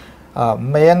កបាទ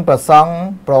មានប្រសង់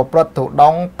ប្រព្រឹត្តទុដ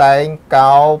ងតែង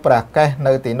កោព្រះកេះ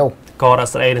នៅទីនោះករ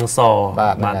ស្អែនឹងស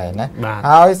បាទហ្នឹងហើយណា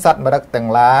ហើយសត្វមរឹកទាំង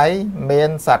ឡាយមាន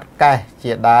សត្វកេះ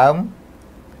ជាដើម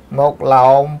មក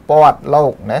ឡោមព័ទ្ធលោ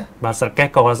កណាបាទសត្វកេះ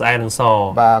ករស្អែនឹងស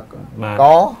បាទក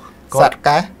សត្វ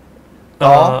កេះ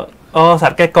ស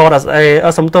ត្វកេះករស្អែ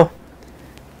សំទោស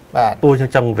បាទពូ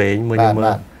ចង់វែងមួយមើ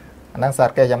លអាហ្នឹងស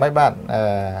ត្វកេះយ៉ាងម៉េចបាទ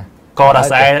ករ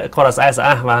ស្អែស្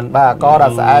អាតបាទករ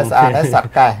ស្អែស្អាតហ្នឹងសត្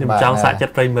វកេះខ្ញុំចង់សាកចិ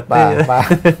ត្តប្រិមិត្តទេបា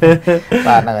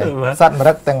ទហ្នឹងហើយសត្វម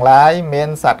រឹកទាំងឡាយមាន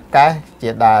សត្វកេះជា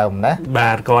ដើមណា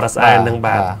បាទករស្អែហ្នឹង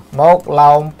បាទមក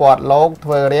ឡោមព័ទ្ធលោកធ្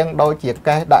វើរៀងដូចជា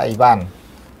កេះដាក់អីវ៉ាន់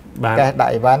កេះដា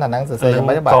ក់អីវ៉ាន់អាហ្នឹងសរសេរយ៉ាង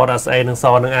ម៉េចបាទករស្អែនឹងស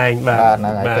នឹងឯងបាទហ្នឹ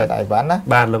ងហើយកេះដាក់អីវ៉ាន់ណា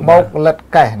បាទលោកមកលិត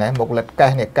កេះណាមកលិត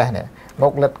កេះនេះកេះនេះម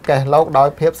កលិតកេះលោកដោយ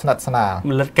ភាពស្និទ្ធស្នាល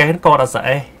លិតកេះករស្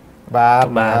អែបាទ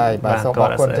ហើយបាទសូមអ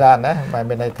រគុណច្រើនណាបាទ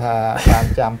មានន័យថាបាន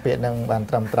ចាំពាក្យនឹងបាន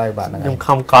ត្រឹមត្រូវបាទហ្នឹងខ្ញុំ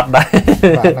ខំកត់ដែរ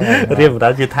រៀបបណ្ដា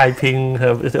ជាថៃភីង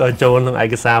ចូលក្នុងឯ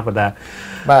កសារបណ្ដា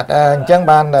បាទអញ្ចឹង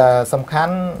បានសំខា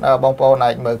ន់បងប្អូន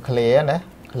អាចមើល clear ណា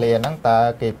clear ហ្នឹងតើ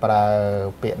គេប្រើ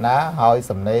ពាក្យណាហើយ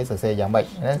សំនេរសរសេរយ៉ាងម៉េច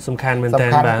ណាសំខាន់មែនតើ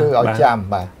បាទគឺឲ្យចាំ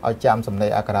បាទឲ្យចាំសំនេរ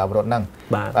អក្ខរាវិរុទ្ធហ្នឹង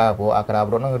បាទព្រោះអក្ខរា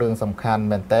វិរុទ្ធហ្នឹងរឿងសំខាន់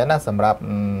មែនតើណាសម្រាប់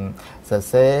សរ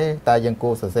សេរតើយើងគួ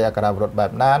រសរសេរអក្ខរាវិរុទ្ធបែ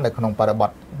បណានៅក្នុងបរិបទ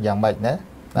យ៉ាងម៉េចណា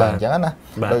បាទអញ្ចឹងណា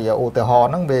ដូចឧទាហរ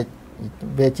ណ៍ហ្នឹង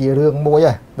វាជារឿងមួយ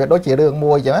វាដូចជារឿង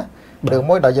មួយអញ្ចឹងរឿង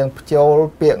មួយដែលយើងភ្ចូល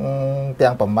ពាក្យ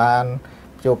ទាំងប្រមាណ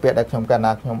ចូលពាក្យដែលខ្ញុំកាល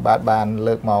ណាខ្ញុំបាន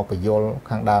លើកមកបញ្យល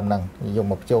ខាងដើមហ្នឹងយក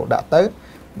មកចូលដាក់ទៅ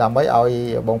ដើម្បីឲ្យ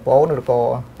បងប្អូនឬក៏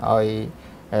ឲ្យ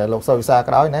លោកសុវិសា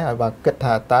ក្រោយណាឲ្យបាទគិត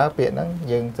ថាតើពាក្យហ្នឹង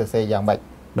យើងសរសេរយ៉ាងម៉េច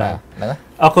បាទហ្នឹង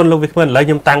អរគុណលោកវិក្កាមឥឡូវ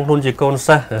ខ្ញុំតាំងខ្លួនជាកូន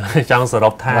សិស្សចង់សរុ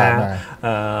បថា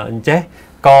អញ្ចេះ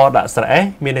កដាក់ស្រែ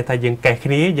មានន័យថាយើងកេះគ្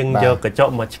នាយើងយកកញ្ច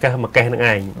ក់មកឆ្កេះមកកេះនឹង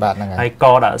ឯងហើយក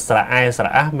ដាក់ស្រែស្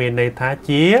រះមានន័យថា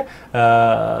ជា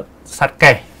សត្វ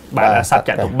កេះបាទសត្វ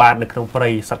ចតុបាទនៅក្នុងព្រៃ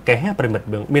សត្វកេះប្រិមិត្ត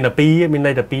មានតែពីរមាន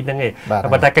ន័យតែពីរហ្នឹងឯង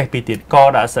ប៉ុន្តែកេះពីរទៀតក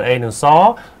ដាក់ស្រែនឹងស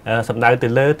សំដៅទៅ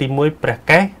លើទី1ព្រះ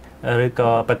កេះឬក៏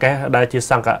ព្រះកេះដែលជា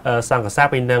សង្កសា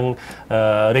ពីនឹង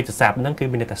រាជស័ព្ទហ្នឹងគឺ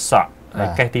មានន័យថាសក់ហើយ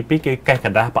កេះទី2គឺកេះกร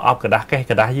ะดาษប្រអប់กระดาษកេះ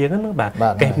กระดาษយើងហ្នឹងបាទ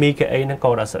កេះមីកេះអីហ្នឹងក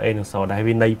ដាក់ស្រែនឹងសដែរ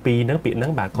វាន័យពីរហ្នឹងពាក្យហ្នឹ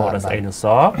ងបាទកដាក់ស្រែនឹងស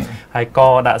ហើយក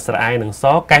ដាក់ស្រែនឹងស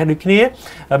កេះដូចគ្នា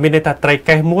មានន័យថាត្រី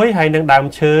កេះមួយហើយនឹងដើម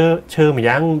ឈើម្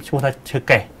យ៉ាងឈ្មោះថាឈើ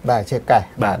កេះបាទឈើកេះ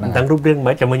បាទទាំងរូបរាង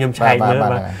មិនចាំខ្ញុំឆែកមើល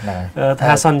បាទ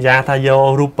ថាសន្យាថាយក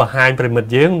រូបបង្ហាញប្រិមិត្ត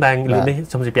យើងដែលលើនេះ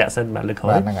សូមជម្រាបសិនបាទលើក្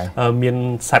រោយមាន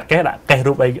សត្វកេះដាក់កេះ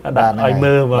រូបអីដាក់ឲ្យ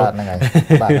មើលបាទហ្នឹង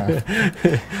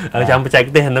ហើយចាំបច្ចេក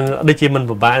ទេសហ្នឹងដូចជាមិន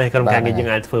ពិបាកទេក្រុមការងារយើង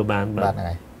អាចធ្វើបានបាទហ្នឹង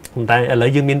ហើយតែឥឡូវ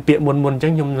យើងមានពាក្យមុនអញ្ចឹ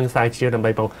ងខ្ញុំនឹងស្រាវជ្រាវដើម្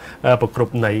បីប្រគ្រ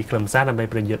ប់នៃខ្លឹមសារដើម្បី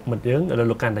ប្រយុទ្ធមិត្តយើងឥឡូវ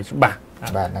លោកកាន់តែច្បាស់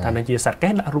ថានឹងជាសត្វ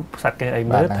កេះដាក់រូបសត្វកេះអី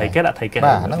មើលត្រីកេះដាក់ត្រីកេះ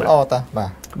បាទហ្នឹងល្អតាបា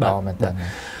ទល្អមែនតើ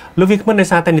លោកវិក្កាមដោយ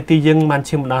សារតែនីតិយើងបាន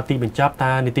ឈានដល់ទីបញ្ចប់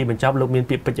តើនីតិបញ្ចប់លោកមាន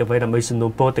ពាក្យពេចន៍អ្វីដើម្បីសំណូ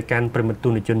មពរទៅកាន់ប្រិមិត្តទូ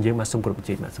នជនយើងបាទសូមគោរព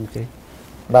ជេរបាទសូមជេរ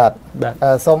បាទ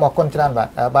សូមអរគុណច្រើន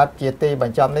បាទជាទីប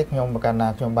ញ្ចប់នេះខ្ញុំប្រកាសថា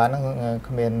ខ្ញុំបានហ្នឹង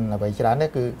គ្មានអ្វីច្រើនទេ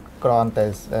គឺគ្រាន់តែ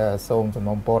សូមសំ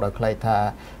ណូមពរដល់ខ្លីថា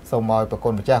សូមឲ្យប្រគុ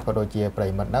ណម្ចាស់ក៏ដូចជាប្រិ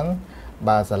មិត្តហ្នឹង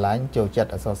បាទស្រឡាញ់ចូលចិត្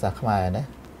តអក្សរសាស្ត្រខ្មែរណា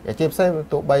អាជីពផ្សេង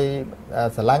ទោះបី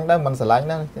ស្រឡាញ់ដែរមិនស្រឡាញ់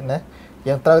ណា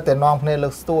យើងត្រូវតែនាំគ្នាលើ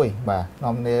កស្ទួយបាទ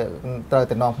នាំគ្នាត្រូវ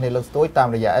តែនាំគ្នាលើកស្ទួយតាម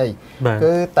រយៈអី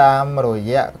គឺតាមរ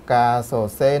យៈការសរ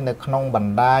សេរនៅក្នុងប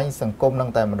ណ្ដាញសង្គមនឹង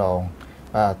តែម្ដង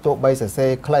ទោះបីសរសេ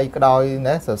រខ្លីក៏ដោយ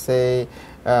ណាសរសេរ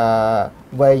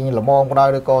វែងល្មមក៏ដោយ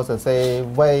ឬក៏សរសេរ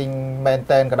វែងមែន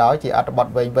តែនក៏ដោយជាអត្ថបទ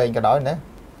វែងក៏ដោយណា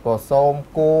ក៏សូម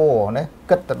គួរណា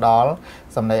គិតទៅដល់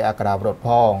សំណេរអក្ខរាវិរុទ្ធផ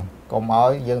ងកុំឲ្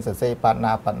យយើងសរសេរប៉ាត់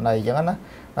ណាប៉ាត់ណីអញ្ចឹងណា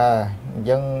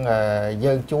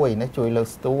យើងជួយលើក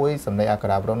ស្ទួយសំណេរអក្ខ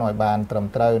រាវិរុទ្ធឲ្យបានត្រឹម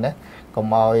ត្រូវណាកុំ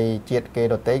ឲ្យជាតិគេ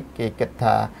ដទៃគេគិត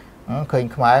ថាឃើញ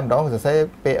ខ្មែរម្ដងសរសេរ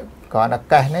ពាក្យគ្រាន់តែ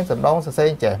កេះនេះម្ដងសរសេរ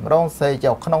ចេះម្ដងសរសេរ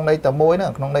ចេះក្នុងន័យតែមួយហ្នឹ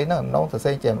ងក្នុងន័យហ្នឹងម្ដងសរ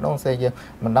សេរចេះម្ដងសរសេរយើង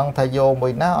មិនដឹងថាយកមួ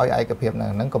យណាឲ្យឯកភាពហ្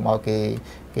នឹងកុំឲ្យ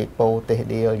គេពោទេស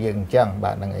ឌីលយើងអញ្ចឹង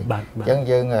បាទហ្នឹងឯងអញ្ចឹង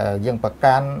យើងប្រ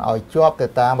កាន់ឲ្យជាប់ទៅ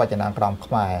តាមវចនានុក្រម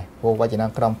ខ្មែរព្រោះវចនា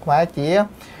នុក្រមខ្មែរជា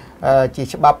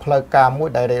ច្បាប់ផ្លូវការមួយ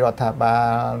ដែលរដ្ឋាភិបា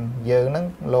លយើងហ្នឹង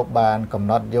លោកបានកំ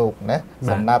ណត់យកណា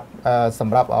ស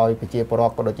ម្រាប់ឲ្យប្រជាពលរ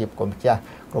ដ្ឋក៏ដូចជាគុណម្ចាស់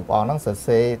គ្រប់អង្គហ្នឹងសរ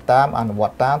សេរតាមអនុវ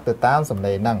ត្តតាមទៅតាមសម្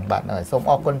លេងហ្នឹងបាទហើយសូម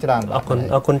អរគុណច្រើនអរ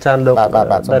គុណច្រើនលោក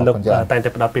ដែលលោកតែងតែ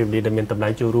ផ្ដល់ពេលវេលាដែលមានតម្លៃ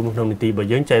ចូលរួមក្នុងនីតិរបស់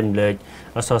យើងចែករំលែក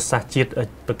អក្សរសាស្ត្រជាតិ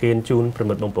ប្រគេនជូនប្រិ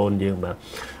មិត្តបងប្អូនយើងបាទ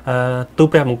ទូ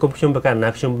ព្រះមង្គមខ្ញុំប្រកាសណា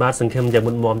ខ្ញុំបាទសង្ឃឹមយ៉ាង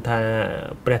មុតមមថា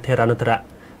ព្រះថេរានុត្តរៈ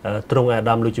ទ្រង់អា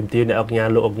ដាមលោកជំទាវអ្នកអង្គញា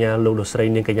លោកលោកស្រី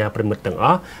នាងកញ្ញាប្រិមិត្តទាំងអ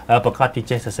ស់ប្រកាសជា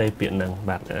ចេះសរសេរពាក្យហ្នឹង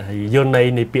បាទហើយយល់ន័យ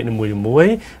នៃពាក្យនីមួយ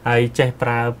ហើយចេះប្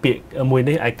រើពាក្យមួយ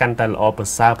នេះឲ្យកាន់តែល្អប្រ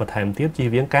សើរបន្ថែមទៀតជៀស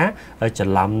វាងការច្រ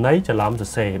ឡំន័យច្រឡំសរ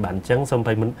សេរបាទអញ្ចឹងសូម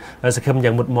ឲ្យសង្ឃឹម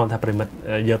យ៉ាងមុតមមថាប្រិមិត្ត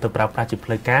យកទៅប្រើប្រាស់ជាផ្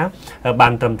លូវការបា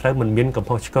នត្រឹមត្រូវមិនមានកំ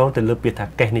ហុសឆ្គងទៅលើពាក្យថា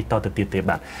កេះនេះតទៅទៀតទេ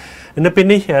បាទនៅពេល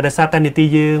នេះដោយសារតែនីតិ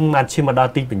យើងបានឈានមកដ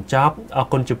ល់ទីបញ្ចប់អរ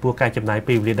គុណចំពោះការចំណាយ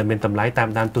ពេលវេលាដែលមានតម្លៃតាម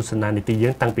ដានទស្សនានីតិយើ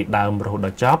ងតាំងពីដើមរហូតដ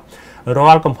ល់ចប់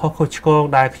រាល់កំហុសខុសឆ្គង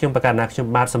ដែលខ្ញុំប្រកាសណាខ្ញុំ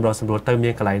បាទសម្រួលទៅមា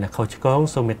នកន្លែងណាខុសឆ្គង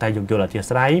សូមមេត្តាយោគយល់អធិ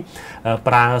ស្ឋាន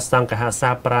ប្រើសង្ឃហស័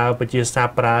ព្ទប្រើវិជាស័ព្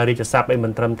ទប្រើរាជស័ព្ទអីមិ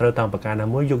នត្រឹមត្រូវតាមប្រការណា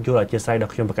មួយយោគយល់អធិស្ឋានដ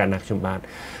ល់ខ្ញុំប្រកាសណាខ្ញុំបាទ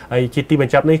ហើយជាទីប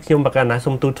ញ្ចប់នេះខ្ញុំប្រកាសណា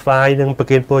សូមទូលថ្វាយនិងប្រ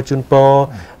គេនពរជូនពរ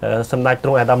សម្ដេចទ្រ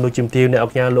ង់អាដាមលោកជំទាវអ្នកអ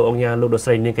ង្គញាលោកលោកស្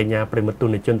រីនាងកញ្ញាប្រិមិត្តទូ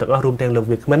នជនទាំងអស់រួមទាំងលោក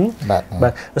វាគ្មិនបា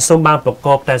ទសូមបានប្រក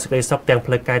បតែសេចក្តីសុខទាំង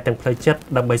ផ្លូវកាយទាំងផ្លូវចិត្ត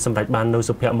ដើម្បីសម្រេចបាននូវ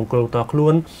សុភមង្គលតខ្លួ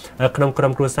នក្នុងក្រុ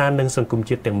មគ្រួសារនិងសង្គម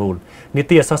ជាតិទាំងមូលនី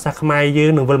តិអក្សរសាស្ត្រខ្មែរយើ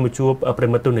ងនឹងវិលមកជួបប្រិ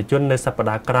មិត្តទូនជននៅសប្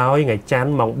តាហ៍ក្រោយថ្ងៃច័ន្ទ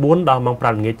ម៉ោង 4 ដល់ម៉ោង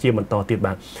 5 ល្ងាចជាបន្តទៀត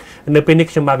បាទនៅពេលនេះ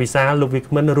ខ្ញុំបាទវិសាលលោកវា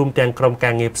គ្មិនរួមទាំងក្រុមកា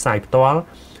រងារផ្សាយផ្ទាល់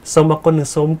សូមអរគុណនិង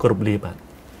សូមគោរពលាបាទ